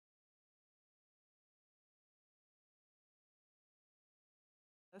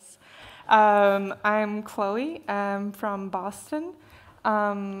I'm Chloe. I'm from Boston.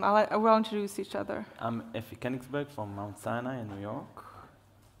 We'll introduce each other. I'm Effi Kenigsberg from Mount Sinai in New York.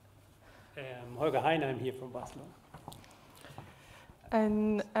 Holger Heyn, I'm here from Barcelona.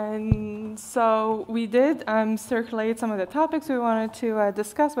 And so we did circulate some of the topics we wanted to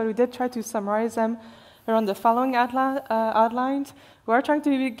discuss, but we did try to summarize them around the following outlines. We're trying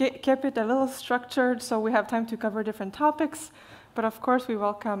to keep it a little structured so we have time to cover different topics. But of course, we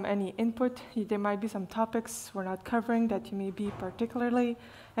welcome any input. There might be some topics we're not covering that you may be particularly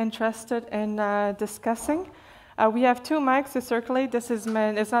interested in discussing. We have 2 mics to circulate. It's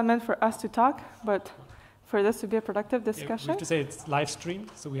not meant for us to talk, but for this to be a productive discussion. We have to say it's live streamed,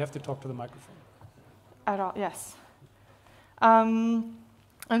 so we have to talk to the microphone. At all, yes. And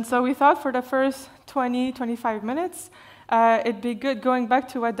so we thought for the first 20, 25 minutes, it'd be good going back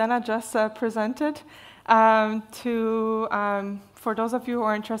to what Dana just presented, for those of you who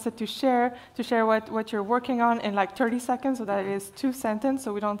are interested to share what you're working on in like 30 seconds, so that is 2 sentences,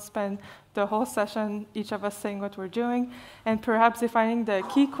 so we don't spend the whole session, each of us saying what we're doing, and perhaps defining the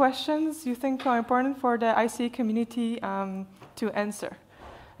key questions you think are important for the ICA community to answer.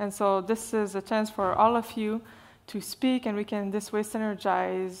 And so this is a chance for all of you to speak, and we can this way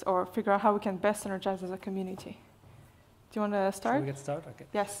synergize or figure out how we can best synergize as a community. Do you want to start? Shall we get started? Okay.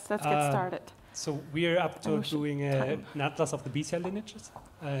 Yes, let's get started. So we're up to doing an atlas of the B-cell lineage.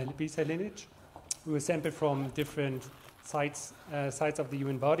 We will sample from different sites of the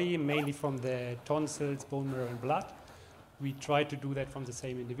human body, mainly from the tonsils, bone marrow, and blood. We try to do that from the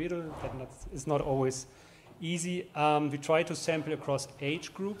same individual. That is not always easy. We try to sample across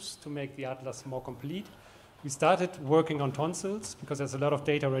age groups to make the atlas more complete. We started working on tonsils because there's a lot of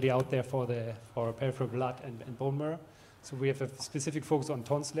data already out there for peripheral blood and bone marrow. So we have a specific focus on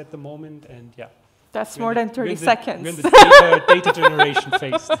tonsil at the moment, and yeah. That's more than 30 seconds. We're in the data generation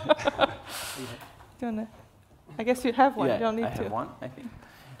phase. I guess you have one. Yeah, you don't need I to. have one, I think.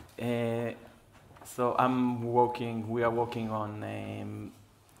 So we are working on, I'm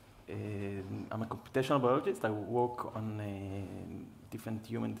a computational biologist. I work on different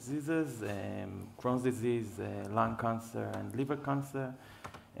human diseases, Crohn's disease, lung cancer, and liver cancer.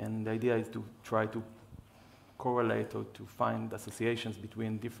 And the idea is to try to correlate or to find associations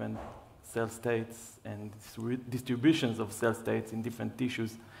between different cell states and distributions of cell states in different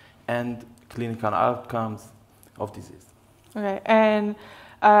tissues and clinical outcomes of disease. Okay, and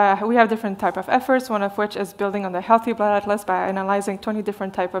we have different type of efforts, one of which is building on the Healthy Blood Atlas by analyzing 20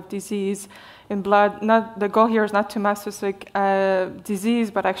 different type of disease in blood. The goal here is not to map specific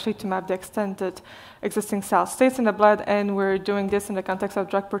disease, but actually to map the extended existing cell states in the blood, and we're doing this in the context of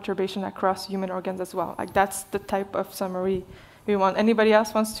drug perturbation across human organs as well. Like that's the type of summary we want. Anybody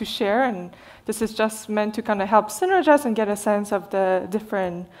else wants to share? And this is just meant to kind of help synergize and get a sense of the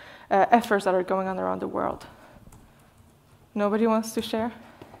different efforts that are going on around the world. Nobody wants to share?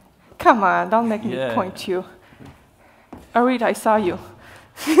 Come on, don't make me point you. Arid, I saw you.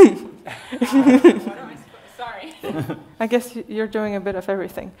 Sorry. I guess you're doing a bit of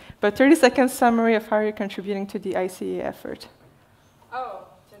everything. But 30-second summary of how you're contributing to the ICA effort. Oh,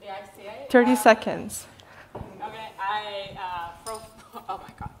 to the ICA? 30 seconds. Okay, oh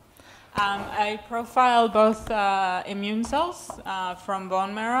my God. I profile both immune cells from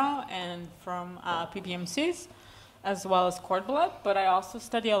bone marrow and from PBMCs, as well as cord blood, but I also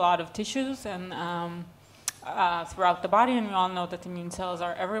study a lot of tissues and throughout the body, and we all know that immune cells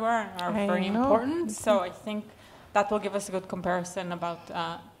are everywhere and are very important. So I think that will give us a good comparison about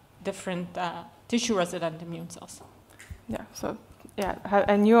different tissue-resident immune cells. Yeah. So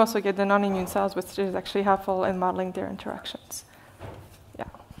and you also get the non-immune cells, which is actually helpful in modeling their interactions. Yeah.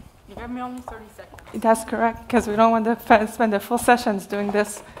 You gave me only 30 seconds. That's correct, because we don't want to spend the full sessions doing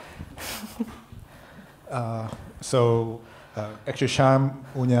this. Actually, Sham,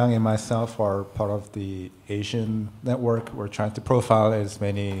 Unyang, and myself are part of the Asian network. We're trying to profile as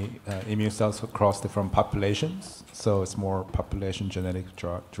many immune cells across different populations. So it's more population genetic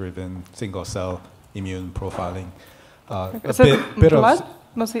driven single cell immune profiling. Is it blood?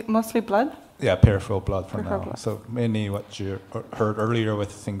 Mostly blood? Yeah, peripheral blood for peripheral now. Blood. So mainly what you heard earlier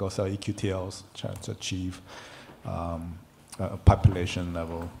with single cell EQTLs, trying to achieve a population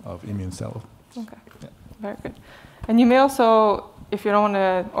level of immune cell. Okay. Yeah. Very good. And you may also, if you don't want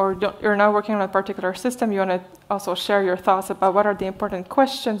to, or you're not working on a particular system, you want to also share your thoughts about what are the important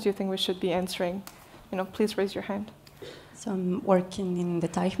questions you think we should be answering. Please raise your hand. So I'm working in the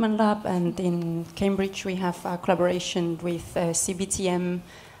Teichmann lab, and in Cambridge we have a collaboration with CBTM,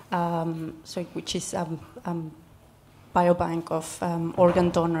 which is biobank of organ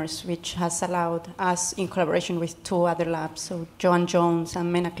donors, which has allowed us, in collaboration with 2 other labs, so Joan Jones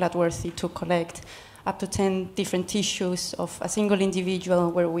and Mena Cladworthy, to collect up to 10 different tissues of a single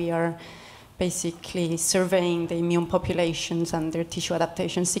individual, where we are basically surveying the immune populations and their tissue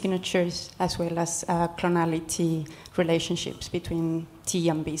adaptation signatures, as well as clonality relationships between T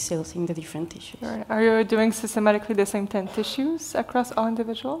and B cells in the different tissues. Right. Are you doing systematically the same 10 tissues across all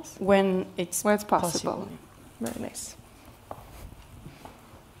individuals? When it's possible. Very nice.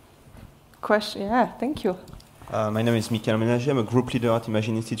 Question? Yeah, thank you. My name is Michael Ménager. I'm a group leader at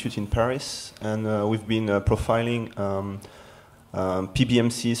Imagine Institute in Paris, and we've been profiling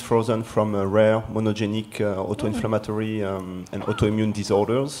PBMCs frozen from rare monogenic autoinflammatory and autoimmune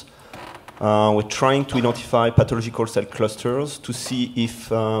disorders. We're trying to identify pathological cell clusters to see if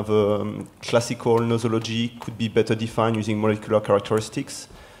the classical nosology could be better defined using molecular characteristics.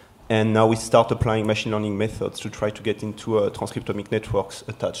 And now we start applying machine learning methods to try to get into transcriptomic networks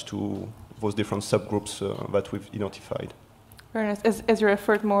attached to those different subgroups that we've identified. Very nice. Is your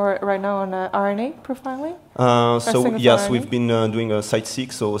effort more right now on RNA profiling? So yes, RNA? we've been doing a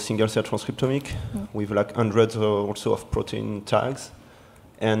Site-seq, so single-cell transcriptomic, with like hundreds also of protein tags.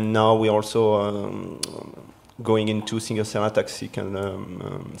 And now we're also going into single-cell ATAC-seq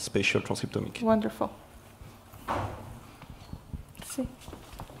and spatial transcriptomic. Wonderful. Let's see.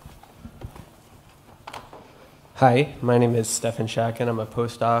 Hi, my name is Stefan Shack, and I'm a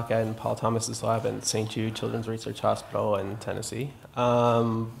postdoc at Paul Thomas's lab in St. Jude Children's Research Hospital in Tennessee.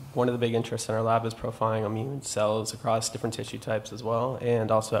 One of the big interests in our lab is profiling immune cells across different tissue types as well, and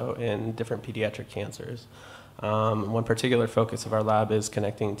also in different pediatric cancers. One particular focus of our lab is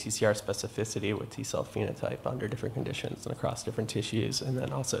connecting TCR specificity with T-cell phenotype under different conditions and across different tissues, and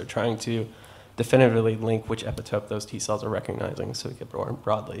then also trying to definitively link which epitope those T cells are recognizing so we can more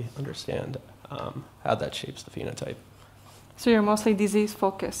broadly understand how that shapes the phenotype. So you're mostly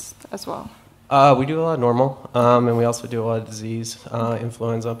disease-focused as well? We do a lot of normal, and we also do a lot of disease,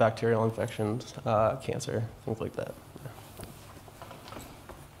 influenza, bacterial infections, cancer, things like that.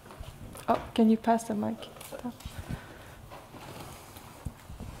 Oh, can you pass the mic?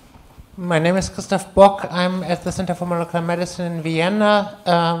 My name is Christoph Bock. I'm at the Center for Molecular Medicine in Vienna.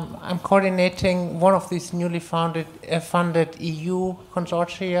 I'm coordinating one of these newly funded EU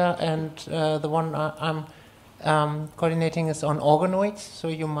consortia, and the one I'm coordinating is on organoids. So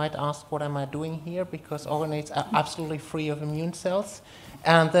you might ask, what am I doing here? Because organoids are absolutely free of immune cells,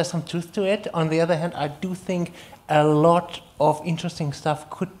 and there's some truth to it. On the other hand, I do think a lot of interesting stuff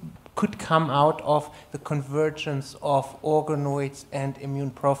could come out of the convergence of organoids and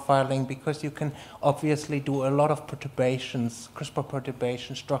immune profiling, because you can obviously do a lot of perturbations, CRISPR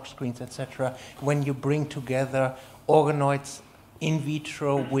perturbations, drug screens, etc., when you bring together organoids in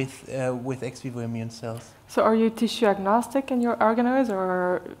vitro with ex vivo immune cells. So are you tissue agnostic in your organoids,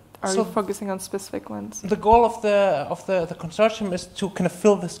 or are you focusing on specific ones? The goal of the consortium is to kind of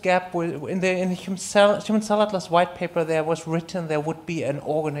fill this gap. In the Human Cell Atlas white paper, there was written there would be an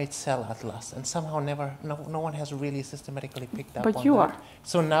organoid cell atlas, and somehow no one has really systematically picked up on that. But you are.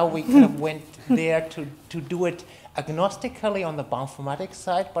 So now we kind of went there to do it agnostically on the bioinformatics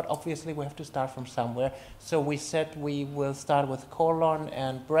side, but obviously we have to start from somewhere. So we said we will start with colon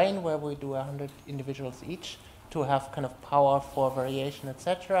and brain, where we do 100 individuals each, to have kind of power for variation,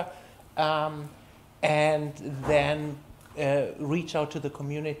 etc., and then reach out to the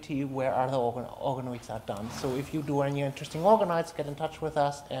community where other organoids are done. So if you do any interesting organoids, get in touch with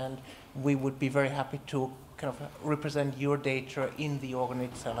us, and we would be very happy to kind of represent your data in the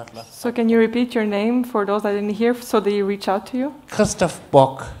organoid cell atlas. So can you repeat your name for those that didn't hear, so they reach out to you? Christoph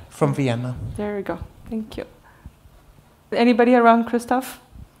Bock from Vienna. There we go. Thank you. Anybody around Christoph?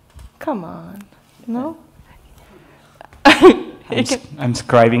 Come on. No? I'm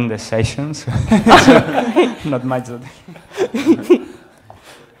scribing the sessions. Not much.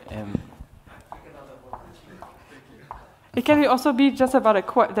 It can also be just about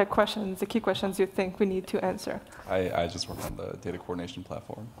the questions, the key questions you think we need to answer. I just work on the data coordination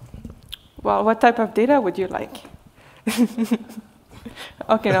platform. Well, what type of data would you like?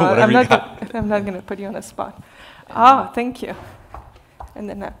 Okay, no, I'm not going to put you on the spot. Thank you. And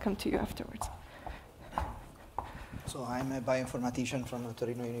then I'll come to you afterwards. So I'm a bioinformatician from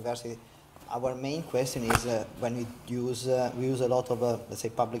Torino University. Our main question is when we use a lot of, let's say,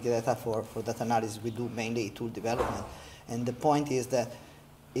 public data for data analysis, we do mainly tool development. And the point is that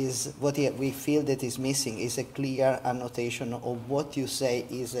what we feel that is missing is a clear annotation of what you say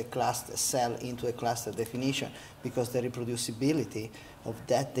is a cluster cell into a cluster definition, because the reproducibility of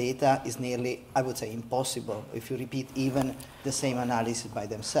that data is nearly, I would say, impossible if you repeat even the same analysis by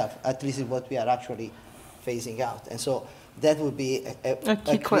themselves. At least what we are actually phasing out. And so that would be a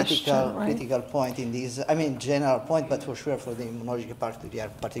key question, right? critical point in this, I mean, general point, but for sure for the immunological part that we are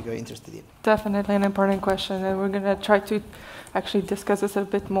particularly interested in. Definitely an important question, and we're going to try to actually discuss this a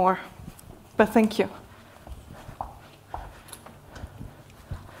bit more. But thank you.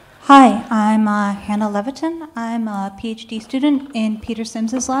 Hi, I'm Hannah Leviton. I'm a PhD student in Peter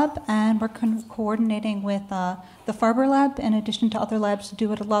Sims's lab, and we're coordinating with the Farber lab, in addition to other labs, to do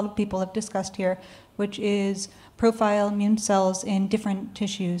what a lot of people have discussed here, which is profile immune cells in different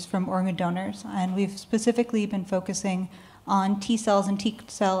tissues from organ donors. And we've specifically been focusing on T cells and T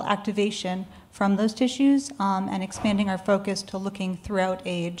cell activation from those tissues, and expanding our focus to looking throughout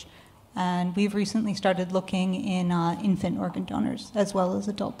age. And we've recently started looking in infant organ donors as well as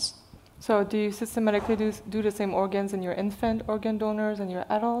adults. So do you systematically do the same organs in your infant organ donors and your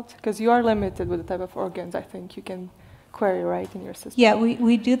adult? Because you are limited with the type of organs I think you can query, right, in your system. Yeah,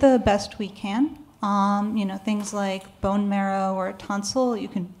 we do the best we can. You know, things like bone marrow or tonsil you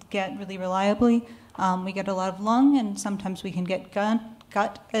can get really reliably. We get a lot of lung, and sometimes we can get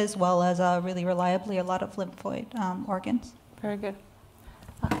gut as well as really reliably a lot of lymphoid organs. Very good.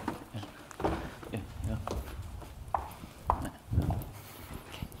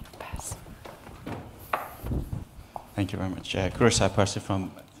 Thank you very much. Kurosai Percy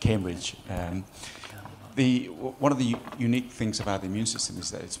from Cambridge. One of the unique things about the immune system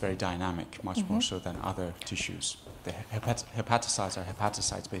is that it's very dynamic, much more so than other tissues. The hepatocytes are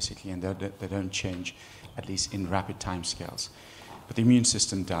hepatocytes, basically, and they don't change, at least in rapid timescales. But the immune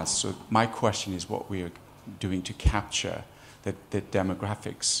system does. So my question is what we are doing to capture the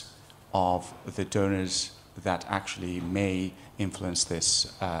demographics of the donors that actually may influence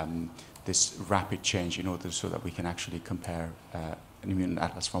this this rapid change in order so that we can actually compare an immune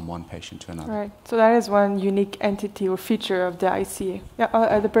atlas from one patient to another. Right. So that is one unique entity or feature of the ICA.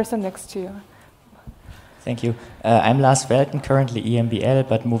 Yeah, the person next to you. Thank you. I'm Lars Welten, currently EMBL,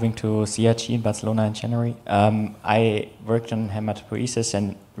 but moving to CRG in Barcelona in January. I worked on hematopoiesis,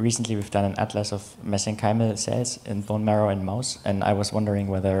 and recently we've done an atlas of mesenchymal cells in bone marrow and mouse, and I was wondering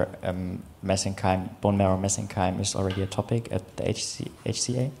whether bone marrow mesenchyme is already a topic at the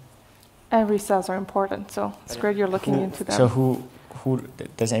HCA. Every cells are important, so it's great you're looking into them. So who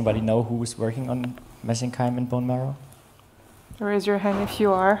does anybody know who is working on mesenchyme in bone marrow? Raise your hand if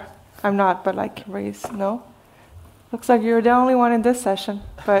you are. I'm not, but like raise, no? Looks like you're the only one in this session,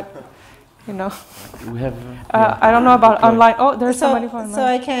 but you know. We have. I don't know about online. Oh, there's somebody from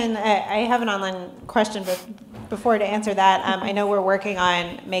online. So I have an online question, but before to answer that, I know we're working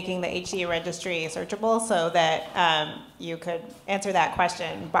on making the HCA registry searchable so that you could answer that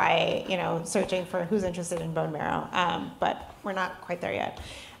question by searching for who's interested in bone marrow, but we're not quite there yet.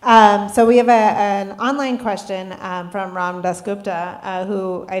 So we have an online question from Ram Dasgupta,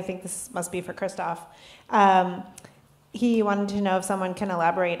 who I think this must be for Christoph. He wanted to know if someone can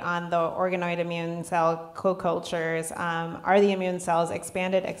elaborate on the organoid immune cell co-cultures. Are the immune cells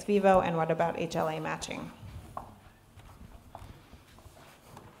expanded ex vivo, and what about HLA matching?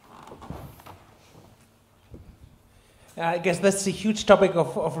 I guess that's a huge topic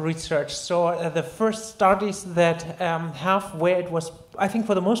of research. So the first studies that where it was, I think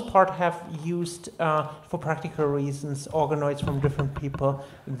for the most part, have used, for practical reasons, organoids from different people,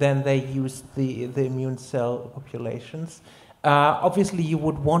 then they used the immune cell populations. Obviously, you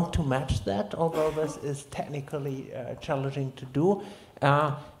would want to match that, although this is technically challenging to do.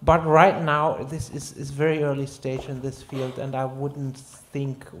 But right now, this is very early stage in this field, and I wouldn't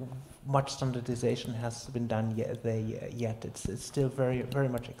think much standardization has been done yet. It's still very, very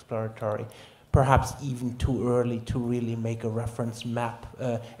much exploratory. Perhaps even too early to really make a reference map,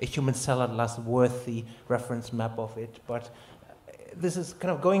 a human cell atlas worthy reference map of it. But this is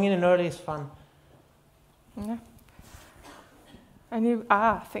kind of going in early is fun. Yeah.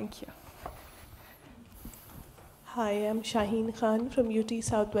 Thank you. Hi, I'm Shaheen Khan from UT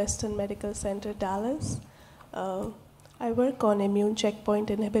Southwestern Medical Center, Dallas. I work on immune checkpoint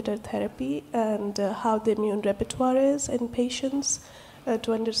inhibitor therapy and how the immune repertoire is in patients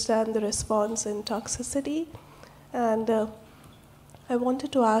to understand the response and toxicity. And I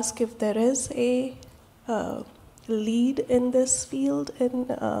wanted to ask if there is a lead in this field in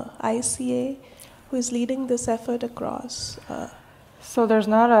ICA who is leading this effort across. So there's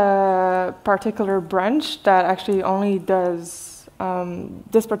not a particular branch that actually only does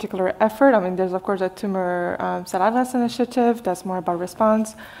this particular effort. I mean, there's of course a tumor cell atlas initiative that's more about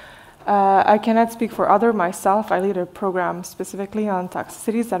response. I cannot speak for myself. I lead a program specifically on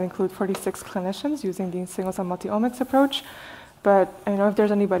toxicities that include 46 clinicians using the single-cell multi-omics approach. But if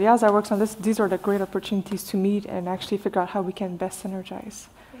there's anybody else that works on this, these are the great opportunities to meet and actually figure out how we can best synergize.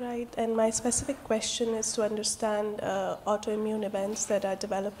 Right, and my specific question is to understand autoimmune events that are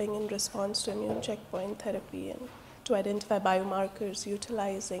developing in response to immune checkpoint therapy and to identify biomarkers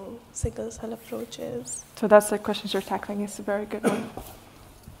utilizing single cell approaches. So that's the questions you're tackling. It's a very good one.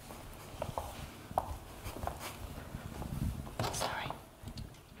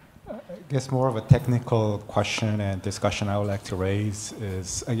 I guess more of a technical question and discussion I would like to raise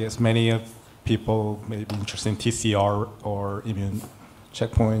is, I guess many of people may be interested in TCR or immune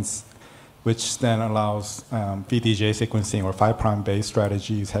checkpoints, which then allows VDJ sequencing or 5' based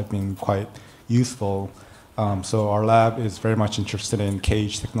strategies have been quite useful. So our lab is very much interested in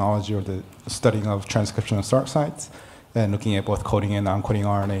cage technology, or the studying of transcriptional start sites, and looking at both coding and non-coding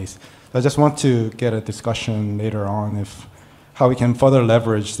RNAs. I just want to get a discussion later on if how we can further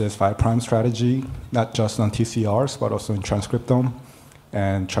leverage this 5' strategy, not just on TCRs, but also in transcriptome,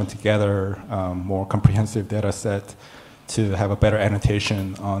 and trying to gather more comprehensive data set to have a better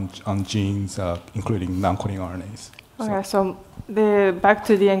annotation on genes, including non-coding RNAs. Okay, so back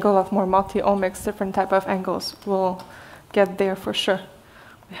to the angle of more multi-omics, different type of angles. We'll get there for sure.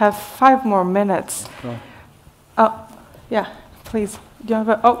 We have 5 more minutes. Cool. Oh, yeah, please. Do you have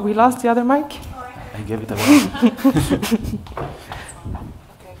a, oh, we lost the other mic? I gave it away.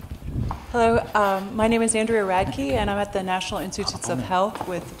 Hello, my name is Andrea Radke, and I'm at the National Institutes of Health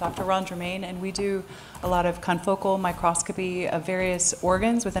with Dr. Ron Germain, and we do a lot of confocal microscopy of various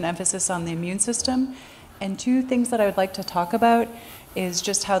organs with an emphasis on the immune system. And 2 things that I would like to talk about is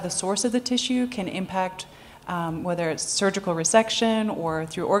just how the source of the tissue can impact whether it's surgical resection or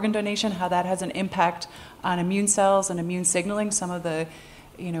through organ donation, how that has an impact on immune cells and immune signaling. Some of the,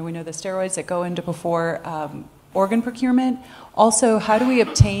 we know the steroids that go into before organ procurement. Also, how do we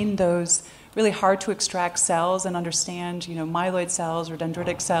obtain those really hard to extract cells and understand, myeloid cells or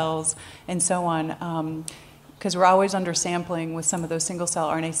dendritic cells and so on? Because we're always undersampling with some of those single cell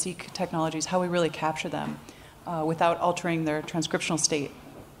RNA-seq technologies, how we really capture them without altering their transcriptional state.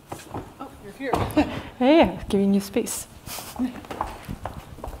 Oh, you're here. Hey, giving you space.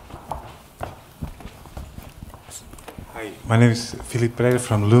 Hi, my name is Philip Pereira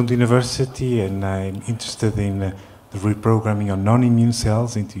from Lund University, and I'm interested in the reprogramming of non-immune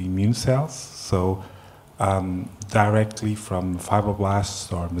cells into immune cells. So directly from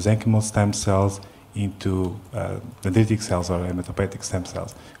fibroblasts or mesenchymal stem cells into dendritic cells or hematopoietic stem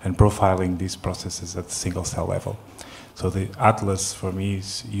cells, and profiling these processes at the single cell level. So the atlas for me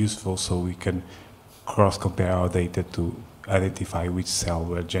is useful so we can cross-compare our data to identify which cell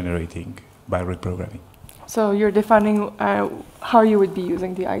we're generating by reprogramming. So you're defining how you would be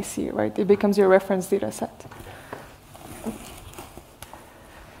using the IC, right? It becomes your reference data set.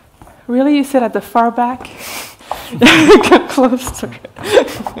 Really, you sit at the far back? Get close to it.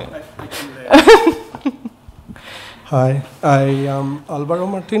 Hi, I am Alvaro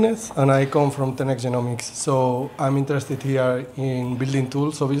Martinez, and I come from 10x Genomics. So I'm interested here in building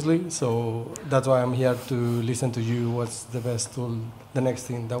tools, obviously. So that's why I'm here to listen to you. What's the best tool, the next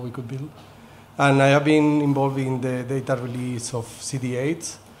thing that we could build? And I have been involved in the data release of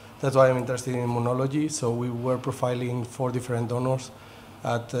CD8s. That's why I'm interested in immunology. So we were profiling 4 different donors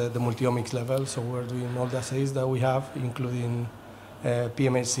at the multi-omics level. So we're doing all the assays that we have, including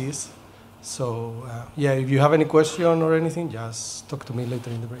PMHCs. So yeah, if you have any question or anything, just talk to me later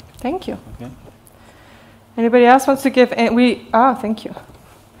in the break. Thank you. Okay. Anybody else wants to give? Thank you.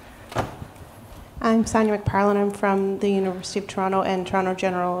 I'm Sonia McParlin. I'm from the University of Toronto and Toronto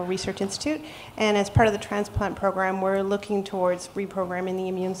General Research Institute. And as part of the transplant program, we're looking towards reprogramming the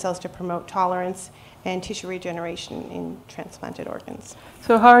immune cells to promote tolerance and tissue regeneration in transplanted organs.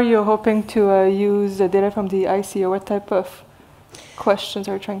 So how are you hoping to use the data from the IC, or what type of questions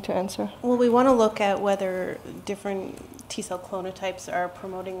are you trying to answer? Well, we want to look at whether different T-cell clonotypes are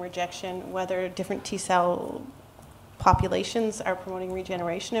promoting rejection, whether different T-cell populations are promoting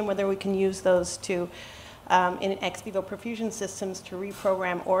regeneration, and whether we can use those to, in ex vivo perfusion systems, to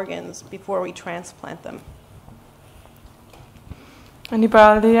reprogram organs before we transplant them.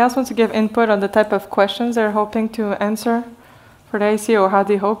 Anybody else wants to give input on the type of questions they're hoping to answer for the IC, or how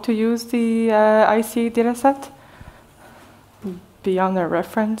they hope to use the IC data set beyond their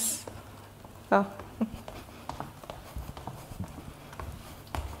reference? Oh.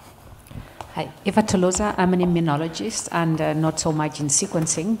 Hi, Eva Tolosa. I'm an immunologist and not so much in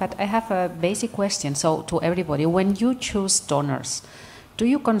sequencing, but I have a basic question. So to everybody, when you choose donors, do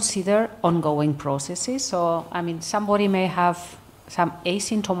you consider ongoing processes? So, I mean, somebody may have some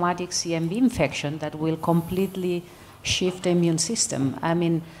asymptomatic CMV infection that will completely shift the immune system. I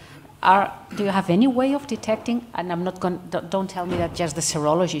mean, do you have any way of detecting, and I'm not going, don't tell me that just the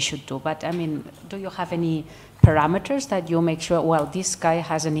serology should do, but I mean, do you have any parameters that you make sure, well, this guy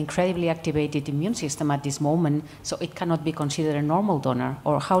has an incredibly activated immune system at this moment, so it cannot be considered a normal donor?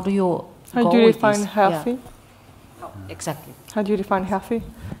 Or how do you define healthy? Yeah. Oh, exactly. How do you define healthy?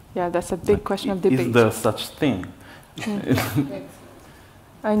 Yeah, that's a big question of debate. Is there such thing?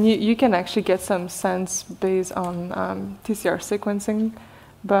 And you can actually get some sense based on TCR sequencing,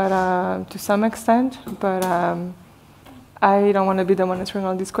 but to some extent. But I don't want to be the one answering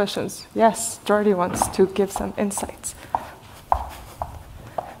all these questions. Yes, Jordi wants to give some insights.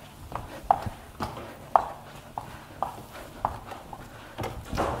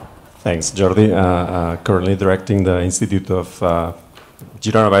 Thanks, Jordi. Currently directing the Institute of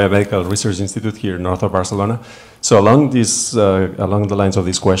Girona Biomedical Research Institute here north of Barcelona. So along the lines of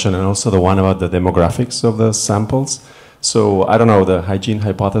this question, and also the one about the demographics of the samples. So I don't know, the hygiene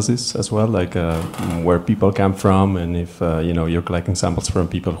hypothesis as well, like where people come from, and if you're collecting samples from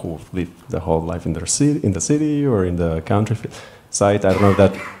people who live the whole life in the city or in the countryside. I don't know if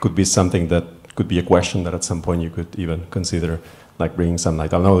that could be something that could be a question that at some point you could even consider, like bringing some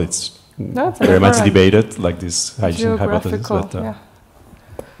light. I know it's very much debated, like this hygiene hypothesis. But, yeah.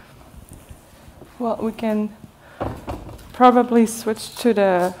 Well, we can probably switch to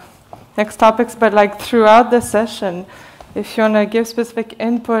the next topics, but like throughout the session, if you want to give specific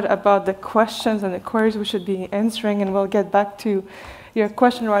input about the questions and the queries we should be answering, and we'll get back to your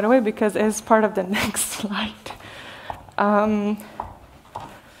question right away because it's part of the next slide.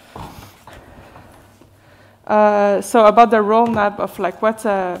 So about the roadmap of like what's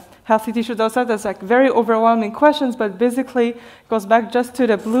a healthy tissue dataset, that's like very overwhelming questions, but basically it goes back just to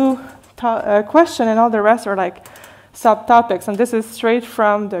the blue question, and all the rest are like subtopics. And this is straight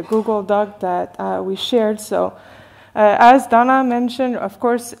from the Google Doc that we shared. So as Donna mentioned, of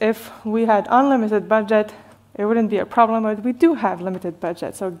course, if we had unlimited budget, it wouldn't be a problem, but we do have limited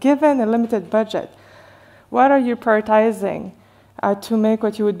budget. So given a limited budget, what are you prioritizing to make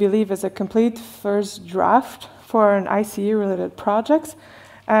what you would believe is a complete first draft for an ICU-related projects?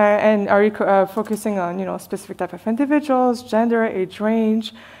 And are you focusing on specific type of individuals, gender, age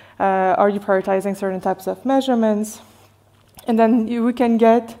range? Are you prioritizing certain types of measurements? And then you can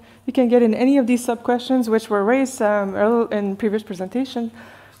get in any of these sub-questions which were raised in previous presentation: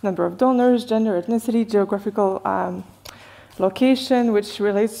 number of donors, gender, ethnicity, geographical location, which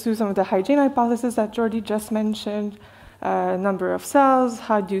relates to some of the hygiene hypotheses that Jordi just mentioned, number of cells,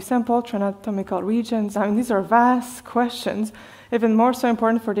 how do you sample, anatomical regions. I mean, these are vast questions, even more so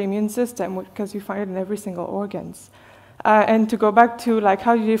important for the immune system because you find it in every single organs. And to go back to like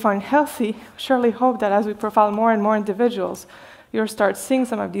how do you define healthy, surely hope that as we profile more and more individuals, you'll start seeing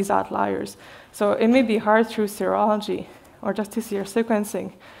some of these outliers. So it may be hard through serology or just TCR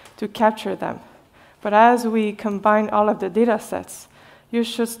sequencing to capture them. But as we combine all of the data sets, you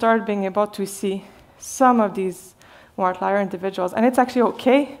should start being able to see some of these more outlier individuals. And it's actually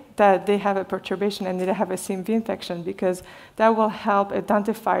okay that they have a perturbation and they have a CMV infection, because that will help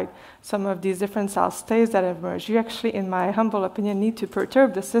identify some of these different cell states that emerge. You actually, in my humble opinion, need to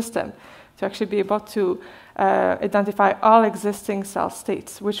perturb the system to actually be able to identify all existing cell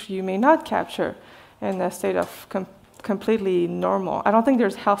states, which you may not capture in a state of completely normal. I don't think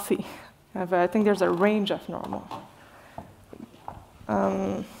there's healthy, but I think there's a range of normal.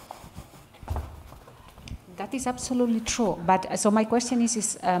 That is absolutely true. But so my question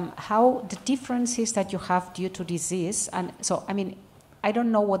is how the differences that you have due to disease, and so I mean, I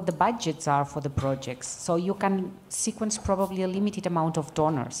don't know what the budgets are for the projects. So you can sequence probably a limited amount of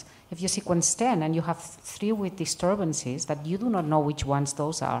donors. If you sequence 10 and you have 3 with disturbances that you do not know which ones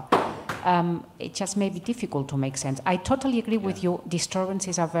those are, it just may be difficult to make sense. I totally agree with you.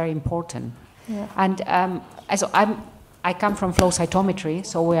 Disturbances are very important. Yeah. And I come from flow cytometry,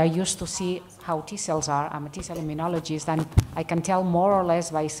 so we are used to see how T cells are. I'm a T cell immunologist, and I can tell more or less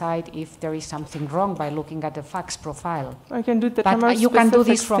by sight if there is something wrong by looking at the FACS profile. I can do But you can do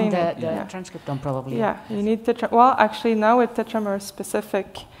this from the yeah. transcriptome probably. Yeah, you need well, actually now with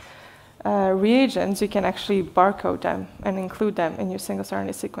tetramer-specific reagents, you can actually barcode them and include them in your single-cell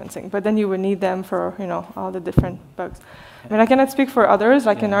RNA sequencing. But then you would need them for all the different bugs. I mean, I cannot speak for others.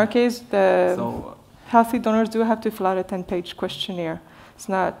 Like in our case, healthy donors do have to fill out a 10-page questionnaire. It's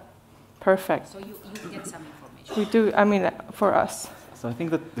not perfect. So you get some information. We do, I mean, for us. So I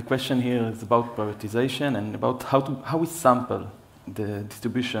think that the question here is about prioritization and about how we sample the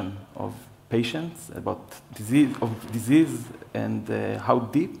distribution of patients, about disease and how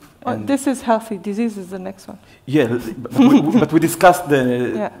deep. And this is healthy. Disease is the next one. Yeah, but we discussed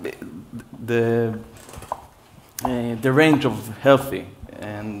the range of healthy,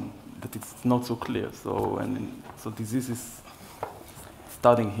 and that it's not so clear. So disease is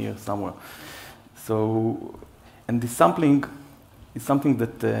starting here somewhere. So, and the sampling is something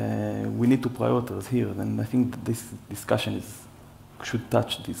that we need to prioritize here, and I think that this discussion should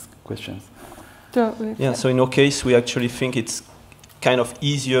touch these questions. Yeah, so in our case, we actually think it's kind of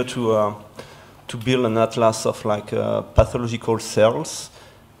easier to build an atlas of like pathological cells.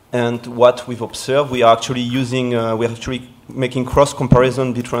 And what we've observed, we are actually making cross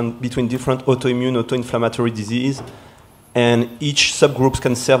comparison between different autoimmune, auto-inflammatory disease, and each subgroups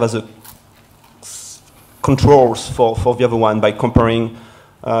can serve as a controls for the other one by comparing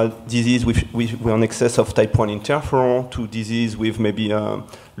disease with an excess of type 1 interferon to disease with maybe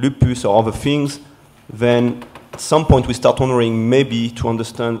lupus or other things. Then at some point we start wondering, maybe to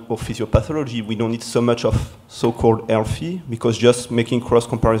understand our physiopathology, we don't need so much of so-called healthy, because just making cross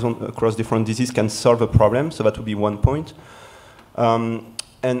comparison across different diseases can solve a problem. So that would be one point.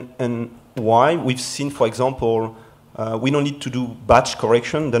 And why? We've seen, for example, we don't need to do batch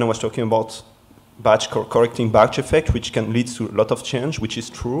correction. Then I was talking about correcting batch effect, which can lead to a lot of change, which is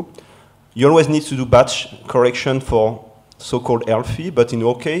true. You always need to do batch correction for so-called healthy, but in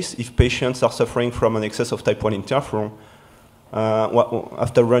our case, if patients are suffering from an excess of type 1 interferon,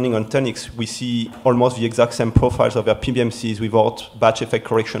 after running on Kenigsberg, we see almost the exact same profiles of their PBMCs without batch effect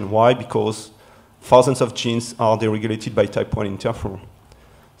correction. Why? Because thousands of genes are deregulated by type 1 interferon.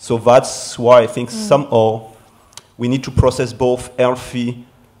 So that's why I think somehow we need to process both healthy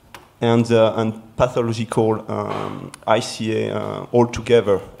and pathological HCA all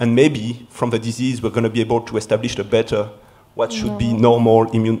together. And maybe from the disease, we're going to be able to establish a better what should be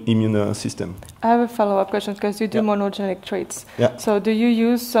normal immune system. I have a follow-up question, because you do monogenic traits. Yeah. So do you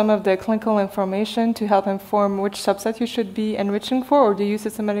use some of the clinical information to help inform which subset you should be enriching for, or do you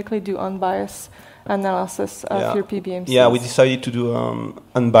systematically do unbiased analysis of your PBMCs? Yeah, we decided to do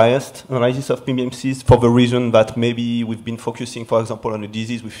unbiased analysis of PBMCs for the reason that maybe we've been focusing, for example, on a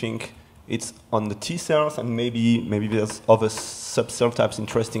disease we think it's on the T cells, and maybe there's other subcell types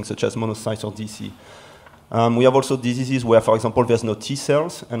interesting, such as monocytes or DC. We have also diseases where, for example, there's no T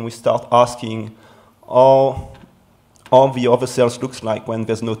cells, and we start asking how the other cells looks like when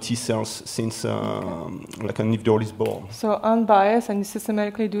there's no T cells, since like an individual is born. So unbiased, and you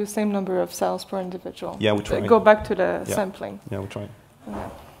systematically do the same number of cells per individual. Yeah, we try. Go back to the sampling. Yeah, we try. Okay.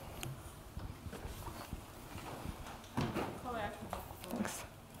 Thanks.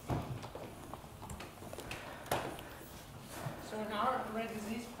 So in our rare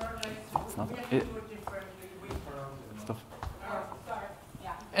disease project,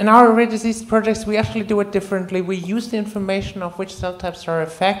 in our rare disease projects, we actually do it differently. We use the information of which cell types are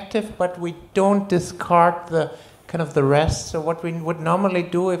effective, but we don't discard the kind of the rest. So what we would normally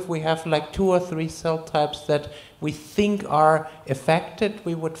do, if we have like 2 or 3 cell types that we think are affected,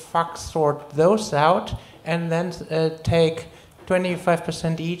 we would FACS sort those out and then take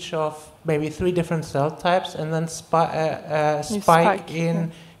 25% each of maybe 3 different cell types, and then spike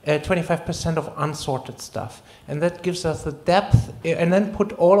in 25% of unsorted stuff. And that gives us the depth, and then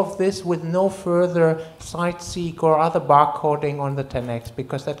put all of this with no further site-seq or other barcoding on the 10x,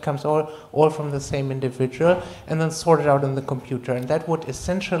 because that comes all from the same individual, and then sort it out in the computer. And that would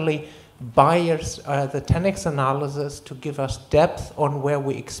essentially bias the 10x analysis to give us depth on where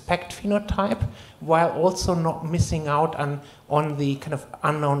we expect phenotype, while also not missing out on the kind of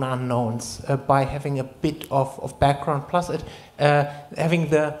unknown unknowns by having a bit of background, plus it having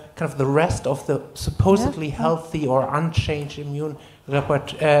the kind of the rest of the supposedly healthy or unchanged immune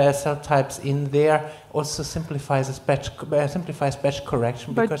cell types in there also simplifies batch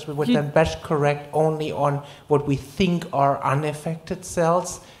correction, but because we would then batch correct only on what we think are unaffected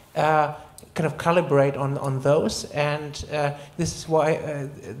cells, kind of calibrate on those, and this is why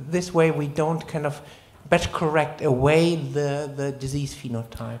this way we don't kind of batch correct away the disease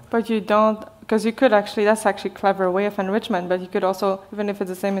phenotype. But you don't, because you could actually, that's actually a clever way of enrichment, but you could also, even if it's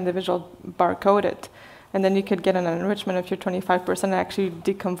the same individual, barcode it, and then you could get an enrichment of your 25% and actually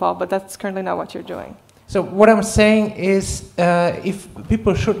deconvolve, but that's currently not what you're doing. So what I'm saying is, if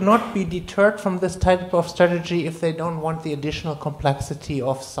people should not be deterred from this type of strategy if they don't want the additional complexity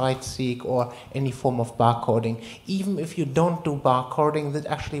of site-seq or any form of barcoding. Even if you don't do barcoding, that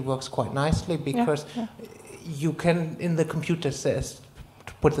actually works quite nicely, because you can, in the computer says,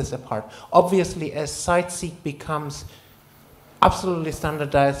 to put this apart. Obviously, as site-seq becomes absolutely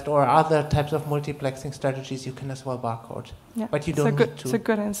standardized, or other types of multiplexing strategies, you can as well barcode. Yeah. But you don't need to. It's a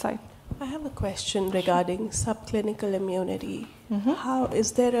good insight. I have a question regarding subclinical immunity. How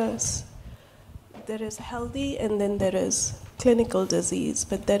is there is healthy and then there is clinical disease,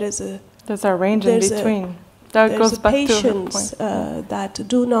 but there's a range in between. That goes back patients to her point. that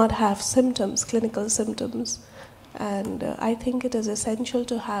do not have symptoms, clinical symptoms. And I think it is essential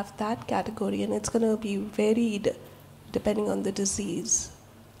to have that category, and it's going to be varied depending on the disease.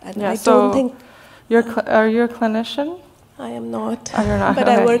 And Yeah, I so don't think... are you a clinician? I am not. Oh, you're not. But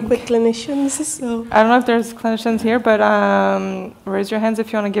okay. I work with clinicians, so... I don't know if there's clinicians here, but raise your hands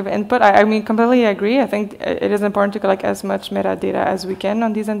if you want to give input. I mean, completely agree. I think it is important to collect as much metadata as we can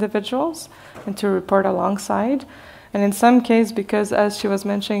on these individuals and to report alongside. And in some cases, because as she was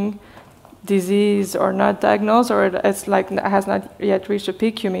mentioning, disease or not diagnosed, or it's like has not yet reached a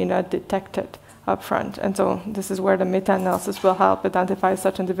peak, you may not detect it up front. And so this is where the meta-analysis will help identify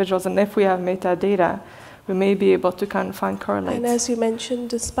such individuals. And if we have metadata, we may be able to kind of find correlates. And as you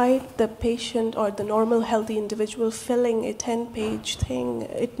mentioned, despite the patient or the normal healthy individual filling a 10-page thing,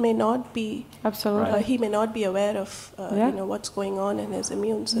 it may not be... Absolutely. He may not be aware of what's going on in his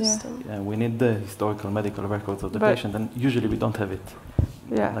immune system. Yeah, we need the historical medical records of the patient, and usually we don't have it.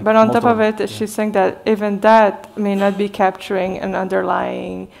 Yeah, Like but on top of yeah. it, she's saying that even that may not be capturing an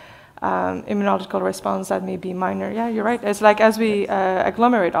underlying immunological response that may be minor. Yeah, you're right. It's like as we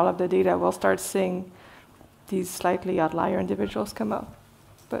agglomerate all of the data, we'll start seeing these slightly outlier individuals come up.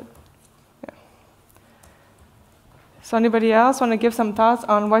 But yeah. So anybody else want to give some thoughts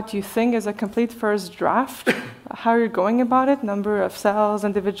on what you think is a complete first draft? How you're going about it? Number of cells,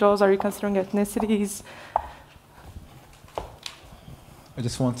 individuals? Are you considering ethnicities? I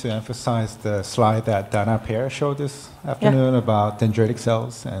just want to emphasize the slide that Dana Pear showed this afternoon about dendritic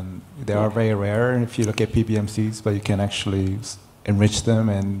cells, and they are very rare if you look at PBMCs, but you can actually enrich them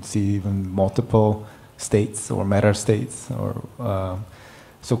and see even multiple states or meta states.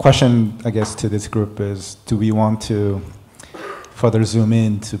 So question, I guess, to this group is, do we want to further zoom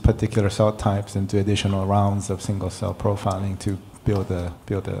in to particular cell types and do additional rounds of single cell profiling to build a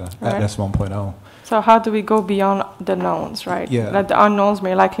Atlas 1.0? So how do we go beyond the knowns, right? Yeah. That the unknowns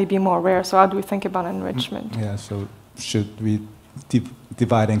may likely be more rare, so how do we think about enrichment? Yeah, so should we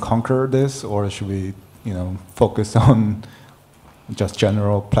divide and conquer this, or should we, focus on just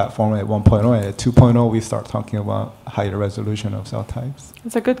general platform at 1.0? At 2.0, we start talking about higher resolution of cell types.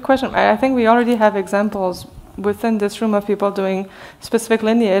 It's a good question. I think we already have examples within this room of people doing specific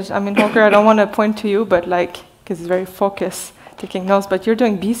lineage. I mean, Holger, I don't want to point to you, but because it's very focused, taking notes, but you're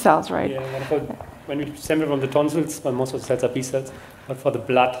doing B cells, right? Yeah, when we sample from the tonsils, well, most of the cells are B cells, but for the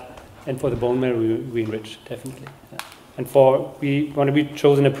blood and for the bone marrow, we enrich, definitely. Yeah. And we want to be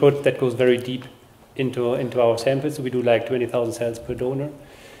chosen an approach that goes very deep into our samples. So we do like 20,000 cells per donor.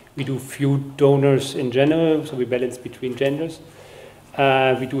 We do few donors in general, so we balance between genders.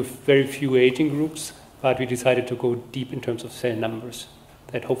 We do very few aging groups, but we decided to go deep in terms of cell numbers.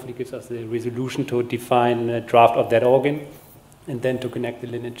 That hopefully gives us the resolution to define a draft of that organ and then to connect the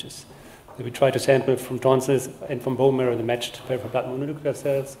lineages. So we try to sample from tonsils and from bone marrow the matched peripheral blood mononuclear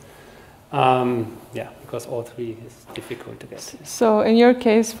cells. Because all three is difficult to get. So in your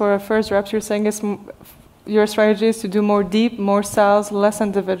case, for first reps, you're saying your strategy is to do more deep, more cells, less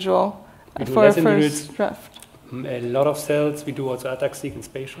individual for a first draft. A lot of cells. We do also ataxic and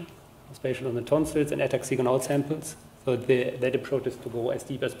spatial on the tonsils and ataxic on all samples. So that approach is to go as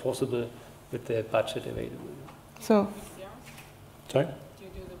deep as possible with the budget available. So, sorry? Do you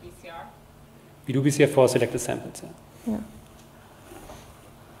do the BCR? We do BCR for selected samples. Yeah.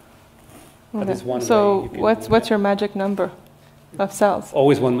 Okay. So what's your magic number of cells?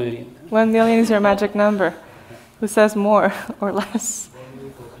 Always 1 million. 1 million is your magic number. Who says more or less?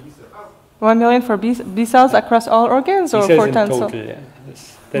 1 million for B cells across all organs, or for total? Yeah.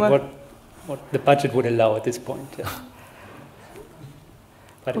 That's what the budget would allow at this point. Yeah.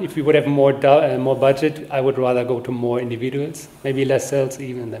 But if we would have more budget, I would rather go to more individuals, maybe less cells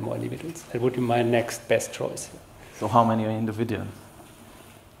even than more individuals. That would be my next best choice. So how many individuals?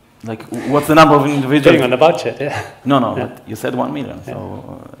 Like, what's the number of individuals? Depending on the budget, yeah. No, Yeah. but you said 1 million, Yeah.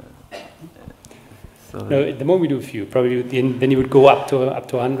 so no, the more we do a few, probably then you would go up to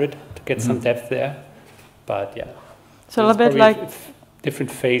 100 to get some depth there. But yeah. So a little bit like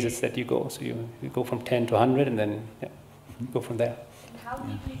different phases that you go. So you go from 10 to 100 and then go from there. And how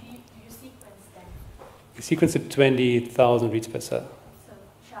deeply do you sequence then? You sequence at 20,000 reads per cell. So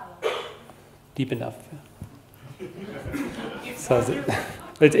shallow. Deep enough. Yeah. So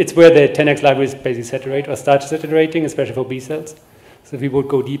it's where the 10x library is basically saturated or starts saturating, especially for B cells. So if we would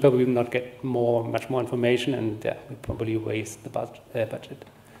go deeper, we would not get much more information, and we'd probably waste the budget.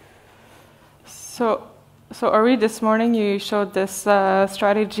 So Ari, this morning you showed this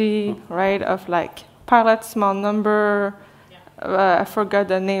strategy, right, of like pilot, small number. I forgot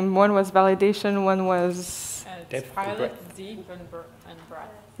the name. One was validation. One was pilot, deep, and breadth.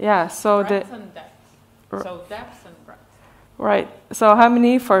 Yeah. So breadth and depth. So depth and breadth. Right. So how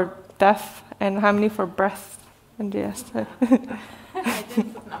many for depth and how many for breadth? And yes. I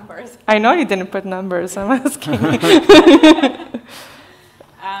didn't put numbers. I know you didn't put numbers. I'm asking.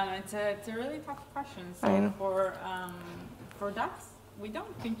 It's a really tough question. So for depth, we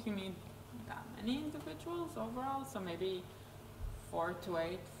don't think you need that many individuals overall. So maybe 4 to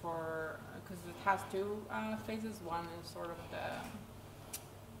 8 because it has 2 phases. One is sort of the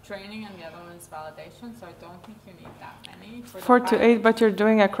training and the other one is validation. So I don't think you need that many. 4 to 8, but you're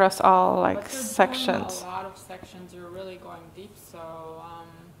doing across all sections. Doing a lot of sections. You're really going deep. So I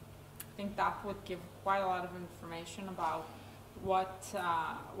think that would give quite a lot of information about what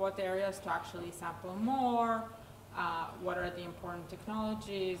areas to actually sample more. What are the important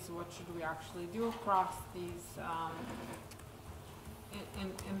technologies? What should we actually do across these?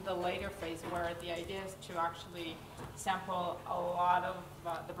 In the later phase, where the idea is to actually sample a lot of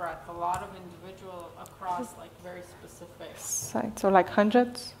the breadth, a lot of individual across like very specific sites, so like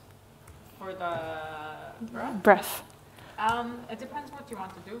hundreds? For the breadth. It depends what you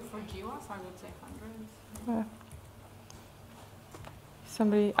want to do. For GWAS, I would say hundreds. Yeah.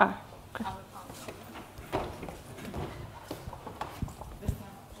 Somebody, okay.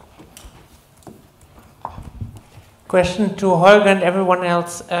 Question to Holger and everyone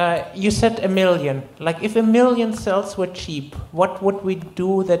else. You said 1 million. Like, if 1 million cells were cheap, what would we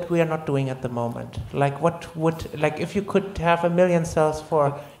do that we are not doing at the moment? Like, if you could have 1 million cells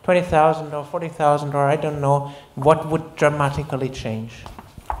for 20,000 or 40,000 or I don't know, what would dramatically change?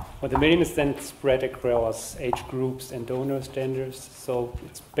 Well, the million is then spread across age groups and donor standards. So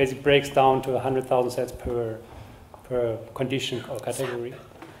it basically breaks down to 100,000 cells per condition or category.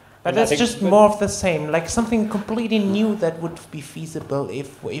 But that's just more of the same, like something completely new that would be feasible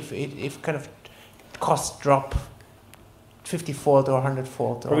if kind of costs drop 50-fold or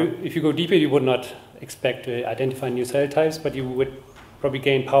 100-fold. If you go deeper, you would not expect to identify new cell types, but you would probably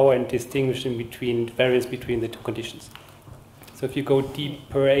gain power in distinguishing between variance between the 2 conditions. So if you go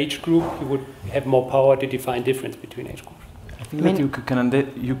deep per age group, you would have more power to define difference between age groups. I think that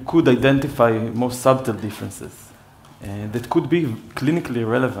you could identify more subtle differences. That could be clinically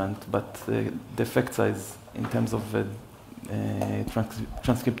relevant, but the effect size in terms of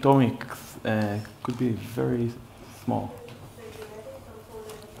transcriptomics could be very small.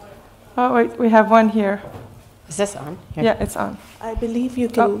 Oh, wait, we have one here. Is this on? Here. Yeah, it's on. I believe you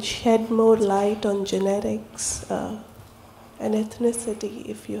can shed more light on genetics and ethnicity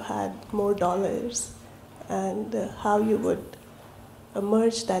if you had more dollars, and how you would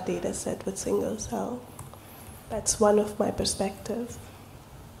merge that data set with single cell. That's one of my perspectives.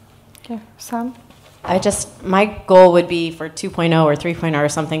 Okay, Sam? My goal would be for 2.0 or 3.0 or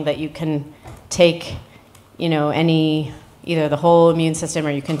something that you can take, either the whole immune system,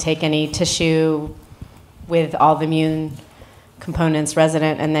 or you can take any tissue with all the immune components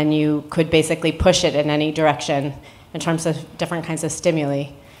resident, and then you could basically push it in any direction in terms of different kinds of stimuli.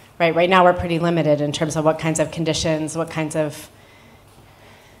 Right now we're pretty limited in terms of what kinds of conditions, what kinds of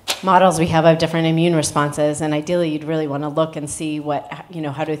models we have of different immune responses, and ideally you'd really want to look and see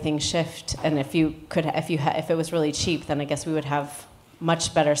how do things shift, and if it was really cheap, then I guess we would have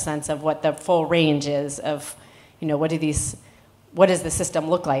much better sense of what the full range is of, what does the system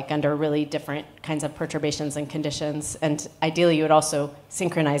look like under really different kinds of perturbations and conditions, and ideally you would also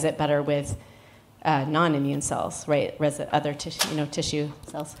synchronize it better with non-immune cells, right, other tissue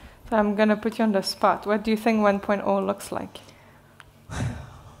cells. So I'm going to put you on the spot. What do you think 1.0 looks like?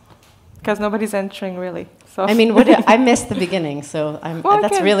 Because nobody's entering, really. So I mean, I missed the beginning, so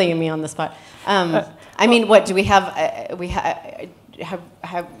that's really me on the spot. What do we have?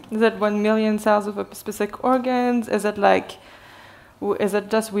 Is it 1 million cells of specific organs? Is it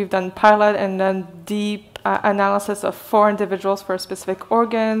just we've done pilot and then deep analysis of 4 individuals for specific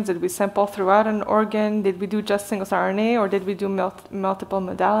organs? Did we sample throughout an organ? Did we do just single-cell RNA, or did we do multiple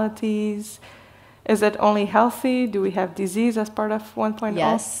modalities? Is it only healthy? Do we have disease as part of 1.0?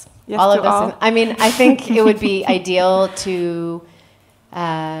 Yes. Yes, all of this. I think it would be ideal to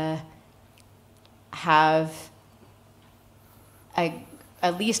have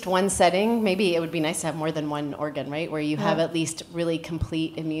at least one setting. Maybe it would be nice to have more than one organ, right? Where you have at least really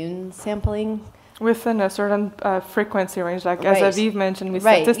complete immune sampling. Within a certain frequency range, like as Aviv mentioned, we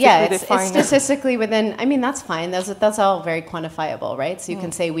statistically define it's statistically within. That's fine. That's all very quantifiable, right? So you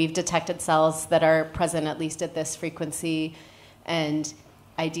can say we've detected cells that are present at least at this frequency, and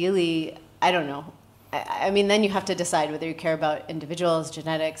ideally, I don't know. Then you have to decide whether you care about individuals,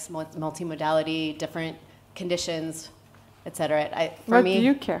 genetics, multimodality, different conditions, etc. What do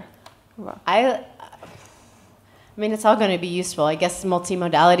you care about? It's all going to be useful. I guess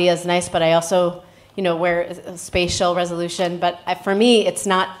multimodality is nice, but I also, you know, where spatial resolution, but for me, it's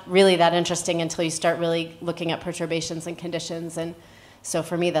not really that interesting until you start really looking at perturbations and conditions, and so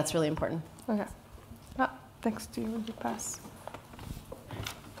for me, that's really important. Okay. Thanks to you. Would you pass?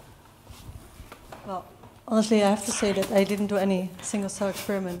 Well, honestly, I have to say that I didn't do any single-cell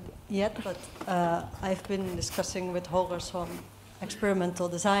experiment yet, but I've been discussing with Holger some experimental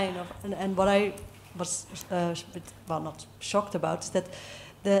design and what I was not shocked about is that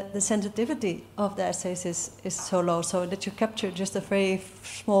the sensitivity of the assays is so low, so that you capture just a very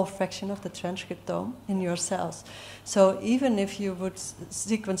small fraction of the transcriptome in your cells. So even if you would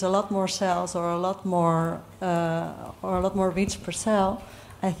sequence a lot more cells or a lot more reads per cell,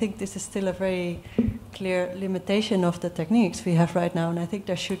 I think this is still a very clear limitation of the techniques we have right now, and I think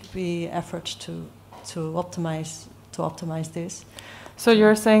there should be efforts to optimize this. So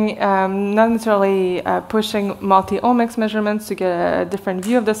you're saying not necessarily pushing multi-omics measurements to get a different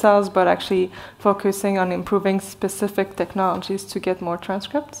view of the cells, but actually focusing on improving specific technologies to get more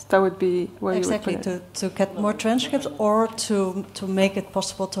transcripts? That would be where you would put it. Exactly, to get more transcripts, or to make it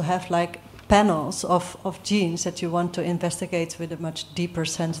possible to have like panels of genes that you want to investigate with a much deeper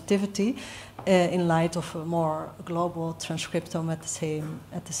sensitivity in light of a more global transcriptome at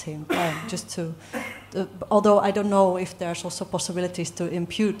the same time. Just to, although I don't know if there's also possibilities to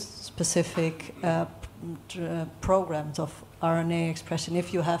impute specific programs of RNA expression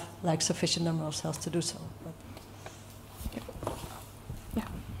if you have like sufficient number of cells to do so.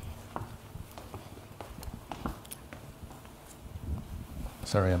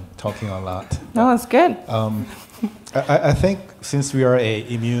 Sorry, I'm talking a lot. No, it's good. I think since we are a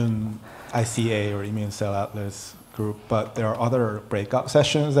immune ICA or immune cell atlas group, but there are other breakout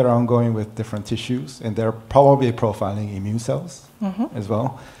sessions that are ongoing with different tissues, and they're probably profiling immune cells as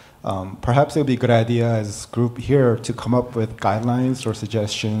well. Perhaps it would be a good idea as a group here to come up with guidelines or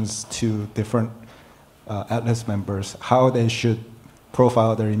suggestions to different atlas members how they should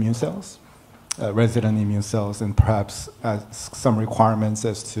profile their immune cells. Resident immune cells, and perhaps some requirements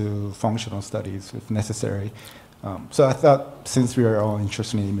as to functional studies if necessary. So I thought since we are all